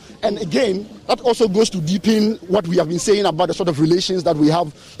communication, and again, that also goes to deepen what we have been saying about the sort of relations that we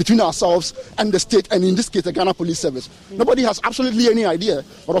have between ourselves and the state, and in this case, the Ghana Police Service. Nobody has absolutely any idea,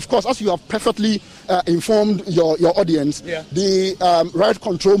 but of course, as you have perfectly informed your audience, the riot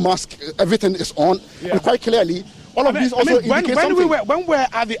control mask, everything is on, and quite clearly, all of these also indicate something. When we're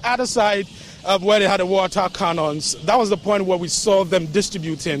at the other side of where they had the water cannons, that was the point where we saw them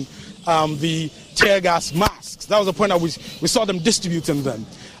distributing the tear gas masks. That was the point that we saw them distributing them.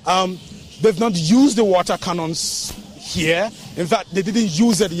 They've not used the water cannons here. In fact, they didn't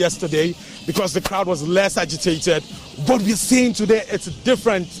use it yesterday because the crowd was less agitated. What we're seeing today, it's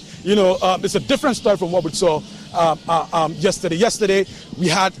different. It's a different story from what we saw yesterday. Yesterday, we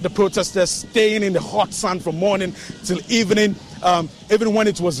had the protesters staying in the hot sun from morning till evening. Even when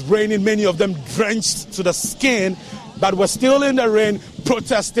it was raining, many of them drenched to the skin, but were still in the rain,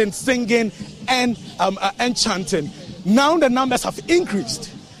 protesting, singing, and chanting. Now the numbers have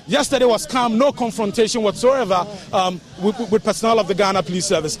increased. Yesterday was calm, no confrontation whatsoever with personnel of the Ghana Police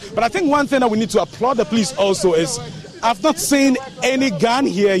Service. But I think one thing that we need to applaud the police also is I've not seen any gun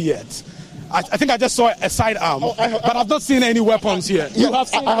here yet. I think I just saw a sidearm, but I've not seen any weapons here.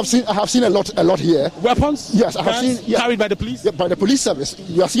 I have seen a lot here. Weapons? Yes, I have seen. Yeah. Carried by the police? Yeah, by the police service.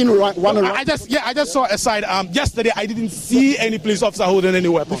 You are seeing one around. I just saw a sidearm. Yesterday, I didn't see any police officer holding any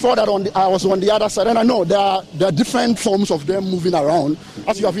weapon. Before that, I was on the other side, and I know there are different forms of them moving around.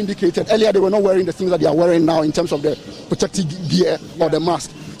 As you have indicated earlier, they were not wearing the things that they are wearing now in terms of the protective gear or the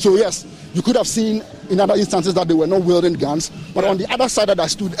mask. So yes, you could have seen in other instances that they were not wielding guns, but on the other side that I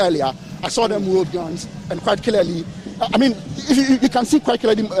stood earlier, I saw them wield guns, and quite clearly, you can see quite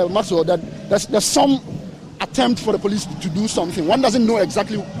clearly, Maxwell, that there's some attempt for the police to do something. One doesn't know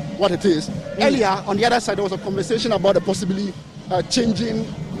exactly what it is. Earlier, on the other side, there was a conversation about the possibly changing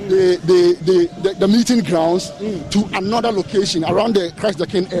the meeting grounds to another location around the Christ the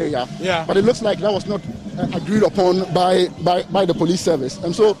King area. Yeah. But it looks like that was not agreed upon by the police service.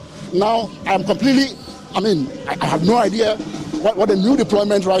 And so now I'm completely, I have no idea what the new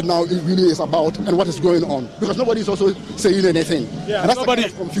deployment right now really is about and what is going on, because nobody is also saying anything. Yeah, and that's the kind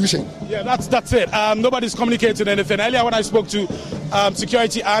of confusion. Yeah, that's it. Nobody's communicating anything. Earlier when I spoke to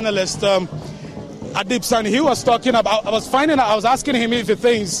security analyst Adib Sani, he was talking about, I was asking him if he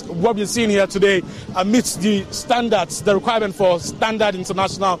thinks what we're seeing here today amidst the standards, the requirement for standard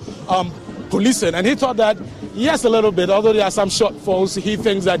international policing, and he thought that yes, a little bit, although there are some shortfalls. He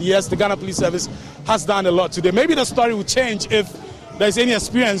thinks that yes, the Ghana Police Service has done a lot today. Maybe the story will change if there's any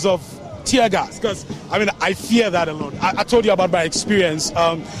experience of tear gas, because I fear that a lot. I told you about my experience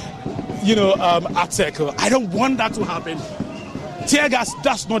at Circle. I don't want that to happen. Tear gas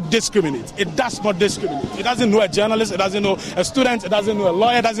does not discriminate. It does not discriminate. It doesn't know a journalist. It doesn't know a student. It doesn't know a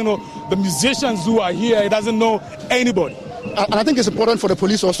lawyer. It doesn't know the musicians who are here. It doesn't know anybody. And I think it's important for the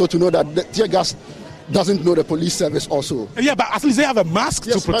police also to know that the tear gas doesn't know the police service also. Yeah, but at least they have a mask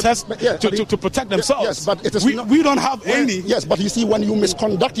to protect to protect themselves. Yes, but it is we don't have any. Yes, but you see, when you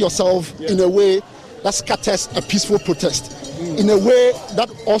misconduct yourself in a way that scatters a peaceful protest, in a way that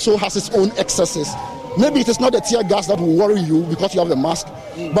also has its own excesses. Maybe it is not the tear gas that will worry you because you have the mask,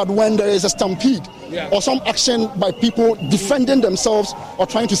 but when there is a stampede or some action by people defending themselves or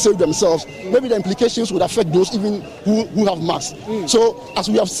trying to save themselves, maybe the implications would affect those even who have masks. So as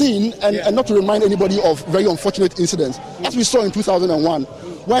we have seen, and not to remind anybody of very unfortunate incidents, as we saw in 2001,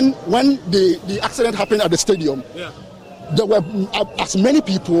 when the accident happened at the stadium, there were as many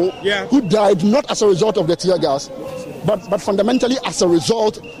people who died not as a result of the tear gas, but fundamentally as a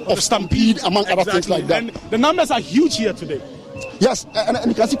result of stampede, among other things like that. And the numbers are huge here today. Yes, and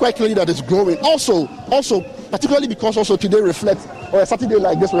you can see quite clearly that it's growing. Also, particularly because also today reflects, or a Saturday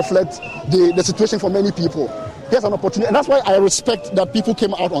like this reflects the situation for many people. There's an opportunity, and that's why I respect that people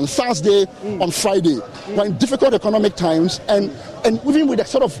came out on Thursday, on Friday, when difficult economic times, and even with the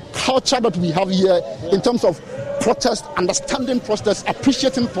sort of culture that we have here in terms of protest, understanding protest,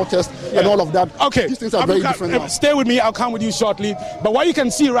 appreciating protest, and all of that. Okay, these things are very different now. Stay with me, I'll come with you shortly. But what you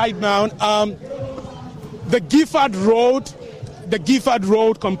can see right now, the Gifford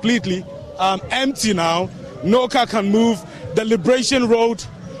Road completely empty now. No car can move. The Liberation Road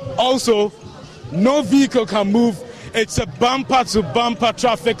also, no vehicle can move. It's a bumper-to-bumper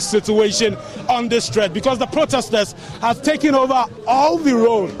traffic situation on this stretch because the protesters have taken over all the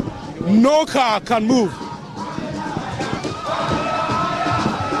road. No car can move.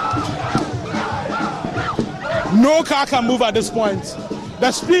 No car can move at this point.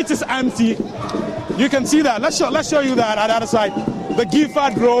 The street is empty. You can see that. Let's show you that at the other side. the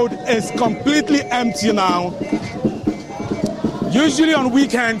Gifford Road is completely empty now. Usually on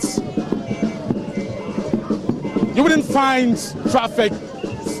weekends, you wouldn't find traffic,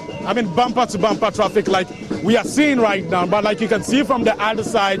 bumper to bumper traffic like we are seeing right now. But like you can see from the other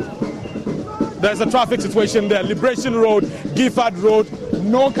side, there's a traffic situation there. Liberation Road, Gifford Road,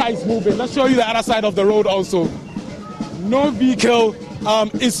 no car is moving. Let's show you the other side of the road also. No vehicle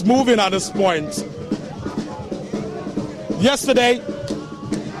is moving at this point. Yesterday,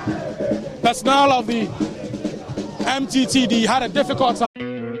 personnel of the MTTD had a difficult time.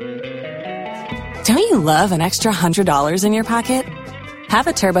 Don't you love an extra $100 in your pocket? Have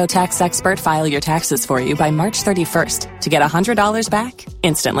a TurboTax expert file your taxes for you by March 31st to get $100 back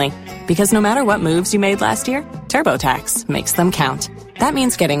instantly. Because no matter what moves you made last year, TurboTax makes them count. That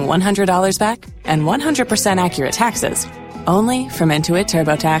means getting $100 back and 100% accurate taxes only from Intuit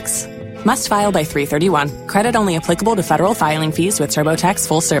TurboTax. Must file by 3/31. Credit only applicable to federal filing fees with TurboTax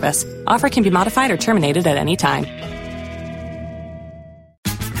full service. Offer can be modified or terminated at any time.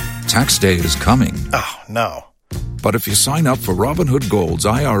 Tax day is coming. Oh, no. But if you sign up for Robinhood Gold's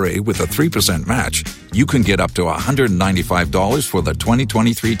IRA with a 3% match, you can get up to $195 for the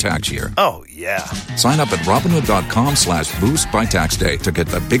 2023 tax year. Oh, yeah. Sign up at Robinhood.com/boost by tax day to get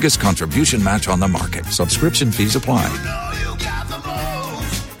the biggest contribution match on the market. Subscription fees apply.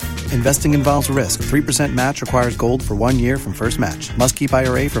 Investing involves risk. 3% match requires gold for 1 year from first match. Must keep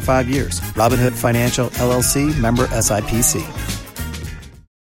IRA for 5 years. Robinhood Financial, LLC, member SIPC.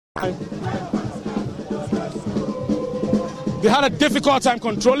 They had a difficult time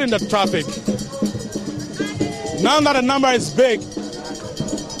controlling the traffic. Now that the number is big,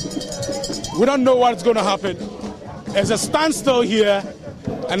 we don't know what's going to happen. There's a standstill here,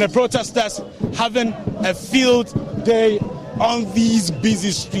 and the protesters having a field day on these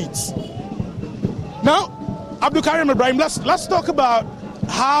busy streets. Now, Abdul Karim Ibrahim, let's talk about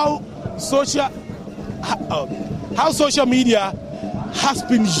how social media has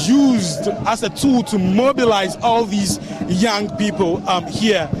been used as a tool to mobilize all these young people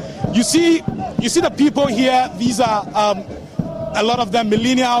here. You see the people here. These are a lot of them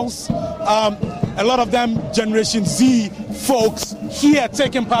millennials, a lot of them Generation Z folks here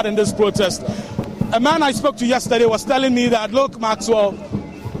taking part in this protest. A man I spoke to yesterday was telling me that, look, Maxwell,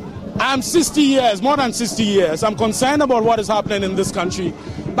 I'm 60 years, more than 60 years. I'm concerned about what is happening in this country.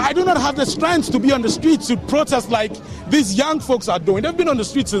 But I do not have the strength to be on the streets to protest like these young folks are doing. They've been on the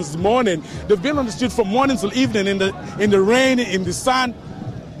street since morning. They've been on the street from morning till evening in the rain, in the sun.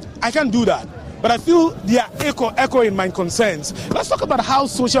 I can't do that. But I feel they are echoing my concerns. Let's talk about how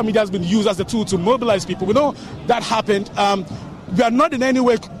social media has been used as a tool to mobilize people. We know that happened. We are not in any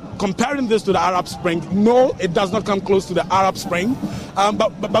way comparing this to the Arab Spring. No, it does not come close to the Arab Spring.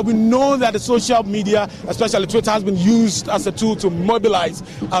 But we know that the social media, especially Twitter, has been used as a tool to mobilize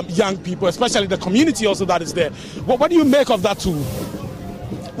young people, especially the community also that is there. What do you make of that tool?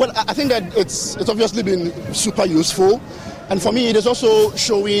 Well, I think that it's obviously been super useful. And for me, it is also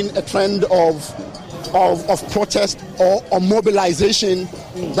showing a trend of protest or mobilization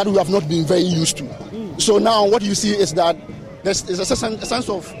that we have not been very used to. So now what you see is that there's a sense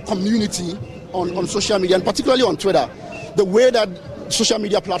of community on social media, and particularly on Twitter. The way that social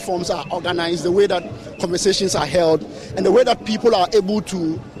media platforms are organized, the way that conversations are held, and the way that people are able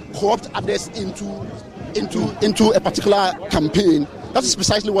to co-opt others into a particular campaign. That's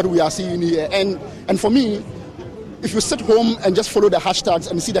precisely what we are seeing here. And for me, if you sit home and just follow the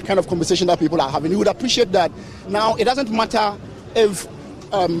hashtags and see the kind of conversation that people are having, you would appreciate that now it doesn't matter if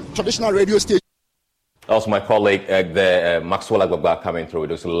traditional radio stations. Also, my colleague, Maxwell Agbagba, coming through with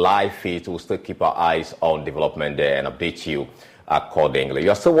this live feed. We'll still keep our eyes on development there and update you accordingly.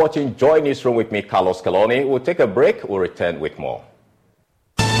 You're still watching Joy Newsroom with me, Carlos Caloni. We'll take a break. We'll return with more.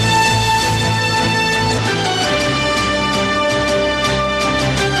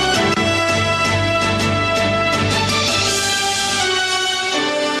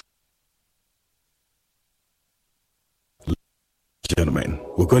 Gentlemen,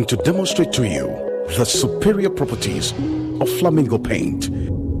 we're going to demonstrate to you the superior properties of Flamingo paint.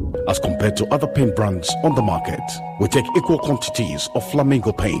 As compared to other paint brands on the market, we take equal quantities of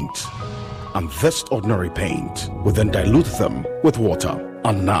Flamingo paint and this ordinary paint. We then dilute them with water.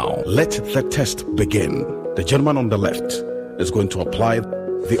 And now, let the test begin. The gentleman on the left is going to apply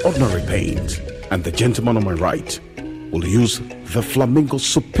the ordinary paint, and the gentleman on my right will use the Flamingo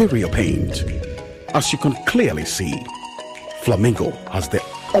superior paint. As you can clearly see, Flamingo has the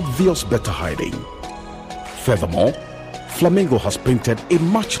obvious better hiding. Furthermore, Flamingo has painted a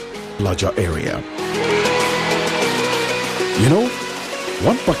much larger area. You know,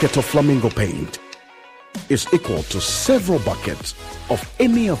 one bucket of Flamingo paint is equal to several buckets of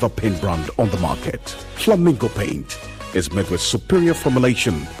any other paint brand on the market. Flamingo paint is made with superior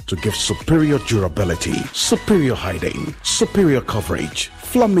formulation to give superior durability, superior hiding, superior coverage.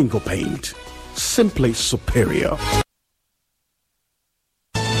 Flamingo paint, simply superior.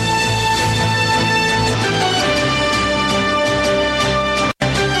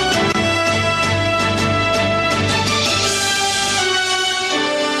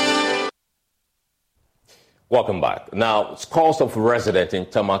 Welcome back. Now, scores of residents in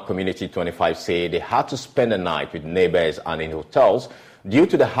Tama Community 25 say they had to spend the night with neighbors and in hotels due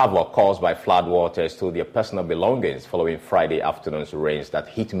to the havoc caused by floodwaters to their personal belongings following Friday afternoon's rains that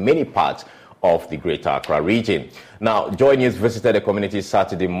hit many parts of the Greater Accra region. Now, JoyNews visited the community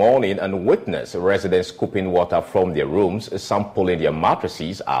Saturday morning and witnessed residents scooping water from their rooms, some pulling their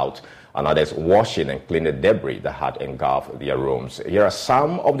mattresses out, and others washing and cleaning the debris that had engulfed their rooms. Here are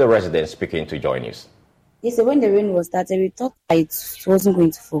some of the residents speaking to JoyNews. Yes, when the rain was started, we thought it wasn't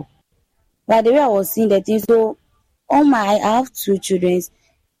going to fall. But the way I was seeing the thing, so I have 2 children.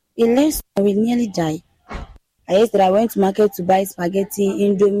 In less, I will nearly die. Yesterday, I went to market to buy spaghetti,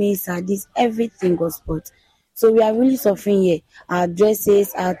 indomie, sardines, everything got spoiled. So we are really suffering here. Our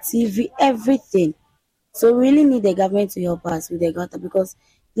dresses, our TV, everything. So we really need the government to help us with the gutter because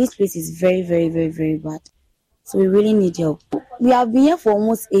this place is very, very, very, very bad. So we really need help. We have been here for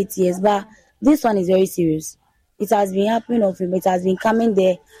almost 8 years, but this one is very serious. It has been happening often, it has been coming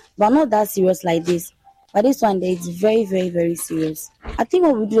there, but not that serious like this. But this one, it's very, very, very serious. I think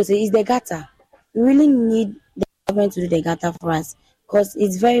what we do is the gutter. We really need the government to do the gutter for us because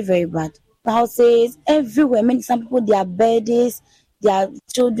it's very, very bad. Houses everywhere. Some people, their beds, their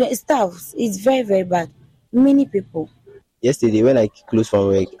children, stuff. It's very, very bad. Many people. Yesterday, when I closed from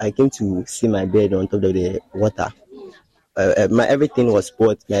work, I came to see my bed on top of the water. My everything was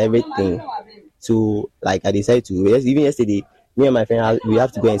spoiled, my everything. So, I decided to, even yesterday, me and my friend, we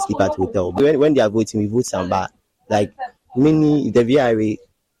have to go and sleep at hotel. When they are voting, we vote some, but many, the VRA,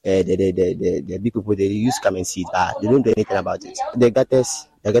 the big people, they used to come and see it, but they don't do anything about it. The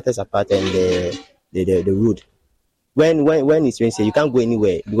gutters are part and the road. When it's raining, you can't go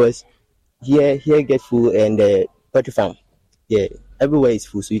anywhere because here get full and the poultry farm, everywhere is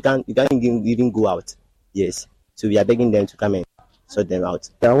full, so you can't even go out. Yes. So we are begging them to come and sort them out.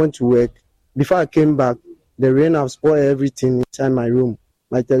 I went to work. Before I came back, the rain has spoiled everything inside my room.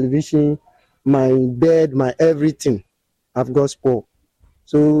 My television, my bed, my everything have got spoiled.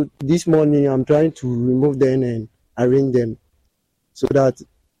 So this morning I'm trying to remove them and arrange them so that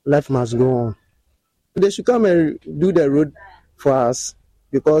life must go on. They should come and do the road for us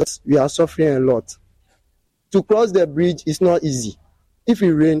because we are suffering a lot. To cross the bridge is not easy. If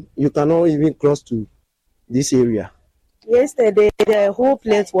it rains, you cannot even cross to this area. Yesterday, the whole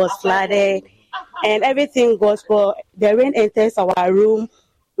place was flooded and everything got spoiled. The rain enters our room.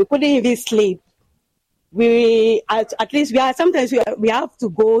 We couldn't even sleep. Sometimes we have to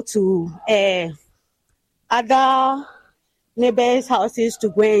go to other neighbors' houses to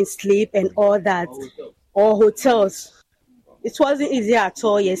go and sleep and all that, or hotels. It wasn't easy at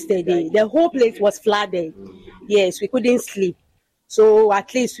all yesterday. The whole place was flooded. Yes, we couldn't sleep. So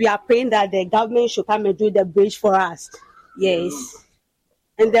at least we are praying that the government should come and do the bridge for us. Yes.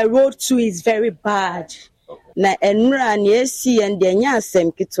 And the road too is very bad. Na enra na esi and the nya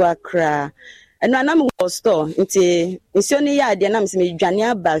asem kitwa kra. And na me go store nti nsuo ne ya de na me se me dwane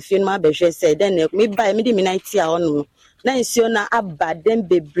aba fie no abehwe se den me buy me de me night ya ono. Na nsuo na aba den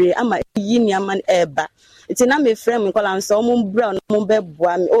bebre ama yi ni ama eba. Nti na me frame nkola nso mo mbra no mo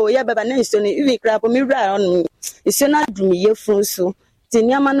beboa me. Oh ya baba na nsuo ne even kra po me wura ono. Nsuo na dum ye fun so. Nti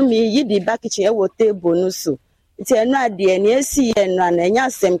ni ama no me yi di back kitchen e wo table no so. Nti enu ade ni esi ye no na nya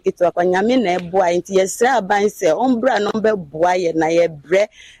asem kitwa kwa nyame na eboa nti yesra aban se ombra no beboa ye na ye bre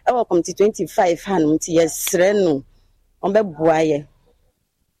e wo kom 25 han nti yesre no ombeboa ye.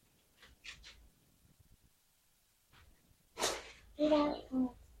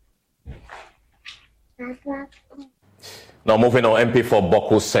 Now moving on, MP for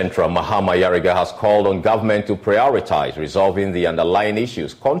Boko Central, Mahama Yariga, has called on government to prioritize resolving the underlying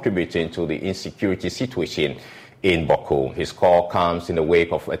issues contributing to the insecurity situation in Boko. His call comes in the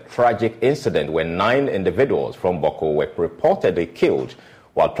wake of a tragic incident where 9 individuals from Boko were reportedly killed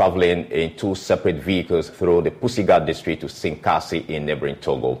while traveling in 2 separate vehicles through the Pusiga district to Sinkasi in neighboring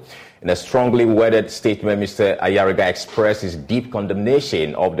Togo. In a strongly worded statement, Mr. Ayariga expressed his deep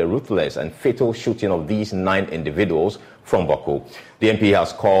condemnation of the ruthless and fatal shooting of these 9 individuals from Boko. The MP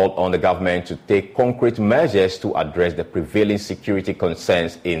has called on the government to take concrete measures to address the prevailing security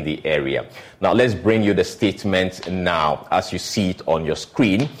concerns in the area. Now, let's bring you the statement now as you see it on your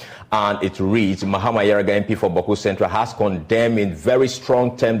screen. And it reads, Mahama Yaraga, MP for Boku Central, has condemned in very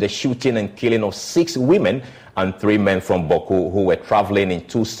strong terms the shooting and killing of 6 women and 3 men from Boku who were traveling in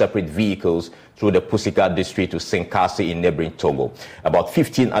 2 separate vehicles through the Pusika district to Senkasi in neighboring Togo. About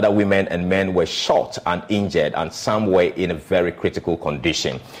 15 other women and men were shot and injured, and some were in a very critical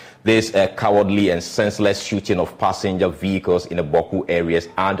condition. This cowardly and senseless shooting of passenger vehicles in the Boku areas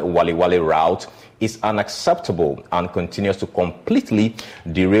and Waliwali route is unacceptable and continues to completely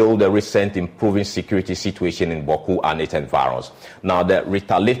derail the recent improving security situation in Boku and its environs. Now, the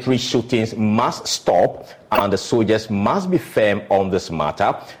retaliatory shootings must stop, and the soldiers must be firm on this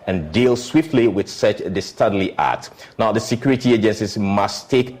matter and deal swiftly with such a disorderly act. Now, the security agencies must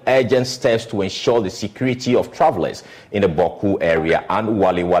take urgent steps to ensure the security of travelers in the Boku area and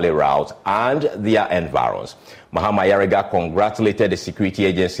Waliwali route and their environs. Mahama Yaraga congratulated the security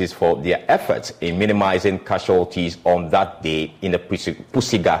agencies for their efforts in minimizing casualties on that day in the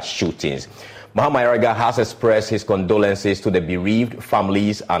Pusiga shootings. Mahama Yaraga has expressed his condolences to the bereaved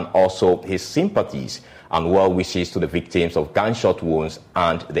families and also his sympathies and well wishes to the victims of gunshot wounds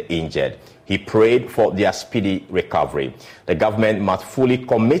and the injured. He prayed for their speedy recovery. The government must fully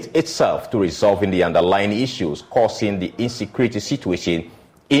commit itself to resolving the underlying issues causing the insecurity situation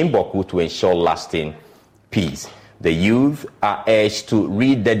in Boku to ensure lasting peace. The youth are urged to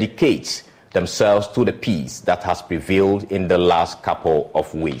rededicate themselves to the peace that has prevailed in the last couple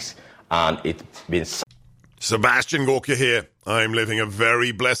of weeks. And it's been... Sebastian Gorka here. I'm living a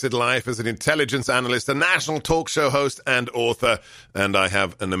very blessed life as an intelligence analyst, a national talk show host and author, and I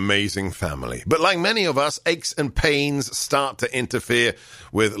have an amazing family. But like many of us, aches and pains start to interfere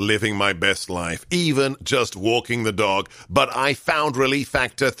with living my best life, even just walking the dog. But I found Relief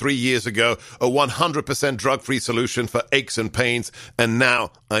Factor 3 years ago, a 100% drug-free solution for aches and pains, and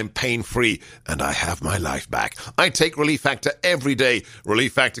now I'm pain-free and I have my life back. I take Relief Factor every day.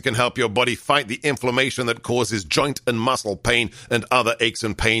 Relief Factor can help your body fight the inflammation that causes joint and muscle pain and other aches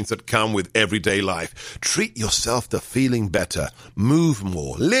and pains that come with everyday life. Treat yourself to feeling better, move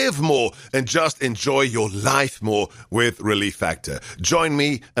more, live more, and just enjoy your life more with Relief Factor. Join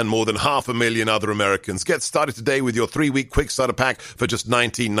me and more than 500,000 other Americans. Get started today with your 3-week quick starter pack for just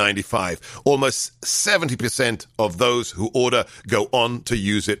 $19.95. Almost 70% of those who order go on to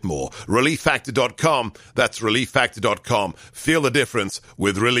use it more. ReliefFactor.com. That's ReliefFactor.com. Feel the difference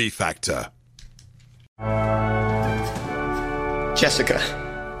with Relief Factor. Jessica,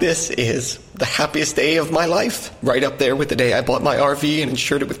 this is the happiest day of my life. Right up there with the day I bought my RV and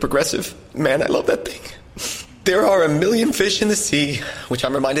insured it with Progressive. Man, I love that thing. There are a million fish in the sea, which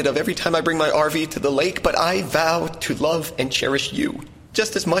I'm reminded of every time I bring my RV to the lake, but I vow to love and cherish you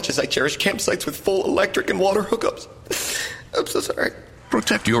just as much as I cherish campsites with full electric and water hookups. I'm so sorry.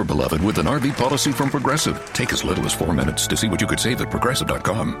 Protect your beloved with an RV policy from Progressive. Take as little as 4 minutes to see what you could save at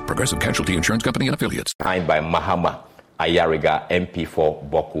Progressive.com. Progressive Casualty Insurance Company and Affiliates. Signed by Mahama Ayariga, MP for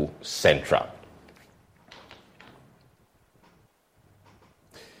Boku Central.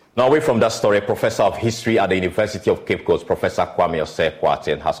 Now, away from that story, Professor of History at the University of Cape Coast, Professor Kwame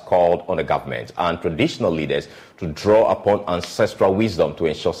Osei-Kwarteng, has called on the government and traditional leaders to draw upon ancestral wisdom to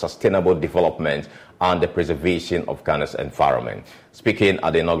ensure sustainable development and the preservation of Ghana's environment. Speaking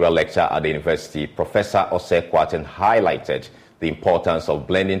at the inaugural lecture at the university, Professor Osei-Kwarteng highlighted the importance of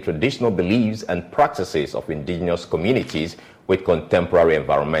blending traditional beliefs and practices of indigenous communities with contemporary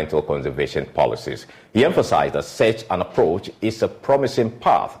environmental conservation policies. He emphasized that such an approach is a promising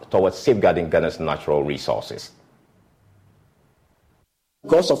path towards safeguarding Ghana's natural resources.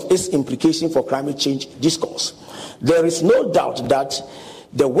 Because of its implication for climate change discourse, there is no doubt that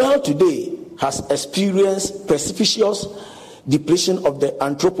the world today has experienced precipitous depletion of the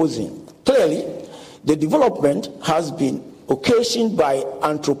Anthropocene. Clearly, the development has been occasioned by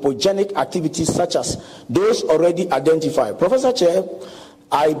anthropogenic activities such as those already identified. Professor Chair,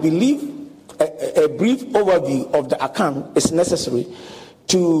 I believe a brief overview of the account is necessary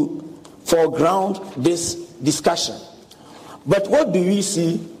to foreground this discussion. But what do we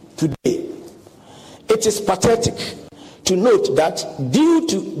see today? It is pathetic to note that due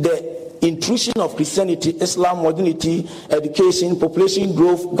to the intrusion of Christianity, Islam, modernity, education, population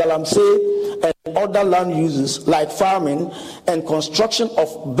growth, galamsey, and other land uses like farming and construction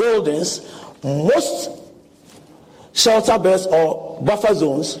of buildings, most shelter belts or buffer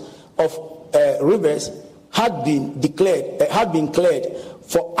zones of rivers had been cleared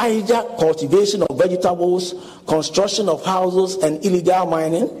for either cultivation of vegetables, construction of houses, and illegal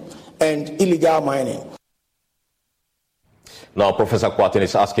mining. Now, Professor Kwarteng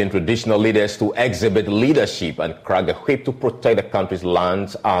is asking traditional leaders to exhibit leadership and crack the whip to protect the country's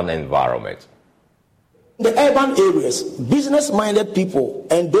lands and environment. In the urban areas, business-minded people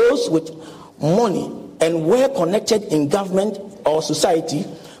and those with money and well connected in government or society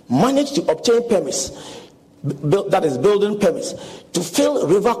manage to obtain permits, that is building permits, to fill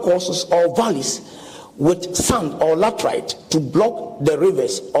river courses or valleys with sand or laterite to block the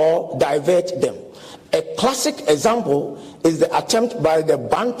rivers or divert them. A classic example is the attempt by the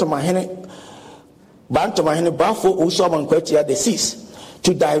Bantamahene Bafo Usomankwetia the Sis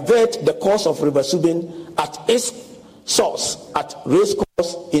to divert the course of River Subin at its source at race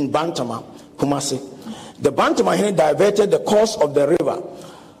course in Bantama, Kumasi. The Bantamahene diverted the course of the river.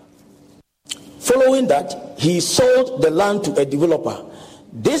 Following that, he sold the land to a developer.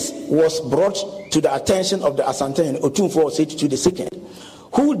 This was brought to the attention of the Asantehene Otumfo Osei II,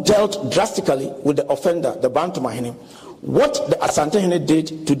 who dealt drastically with the offender, the Bantamahene. What the Asantehene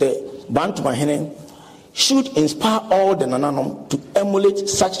did to the Bantamahene should inspire all the Nananom to emulate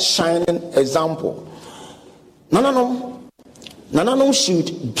such shining example. Nananom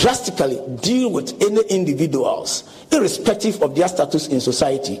should drastically deal with any individuals, irrespective of their status in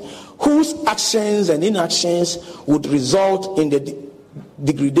society, whose actions and inactions would result in the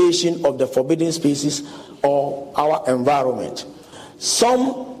degradation of the forbidden species or our environment.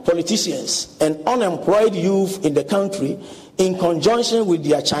 Some politicians and unemployed youth in the country, in conjunction with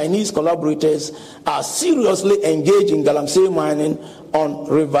their Chinese collaborators, are seriously engaged in galamsey mining on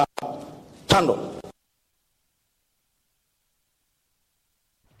River Tando.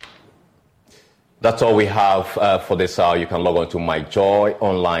 That's all we have for this hour. You can log on to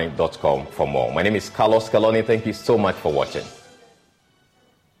myjoyonline.com for more. My name is Carlos Caloni. Thank you so much for watching.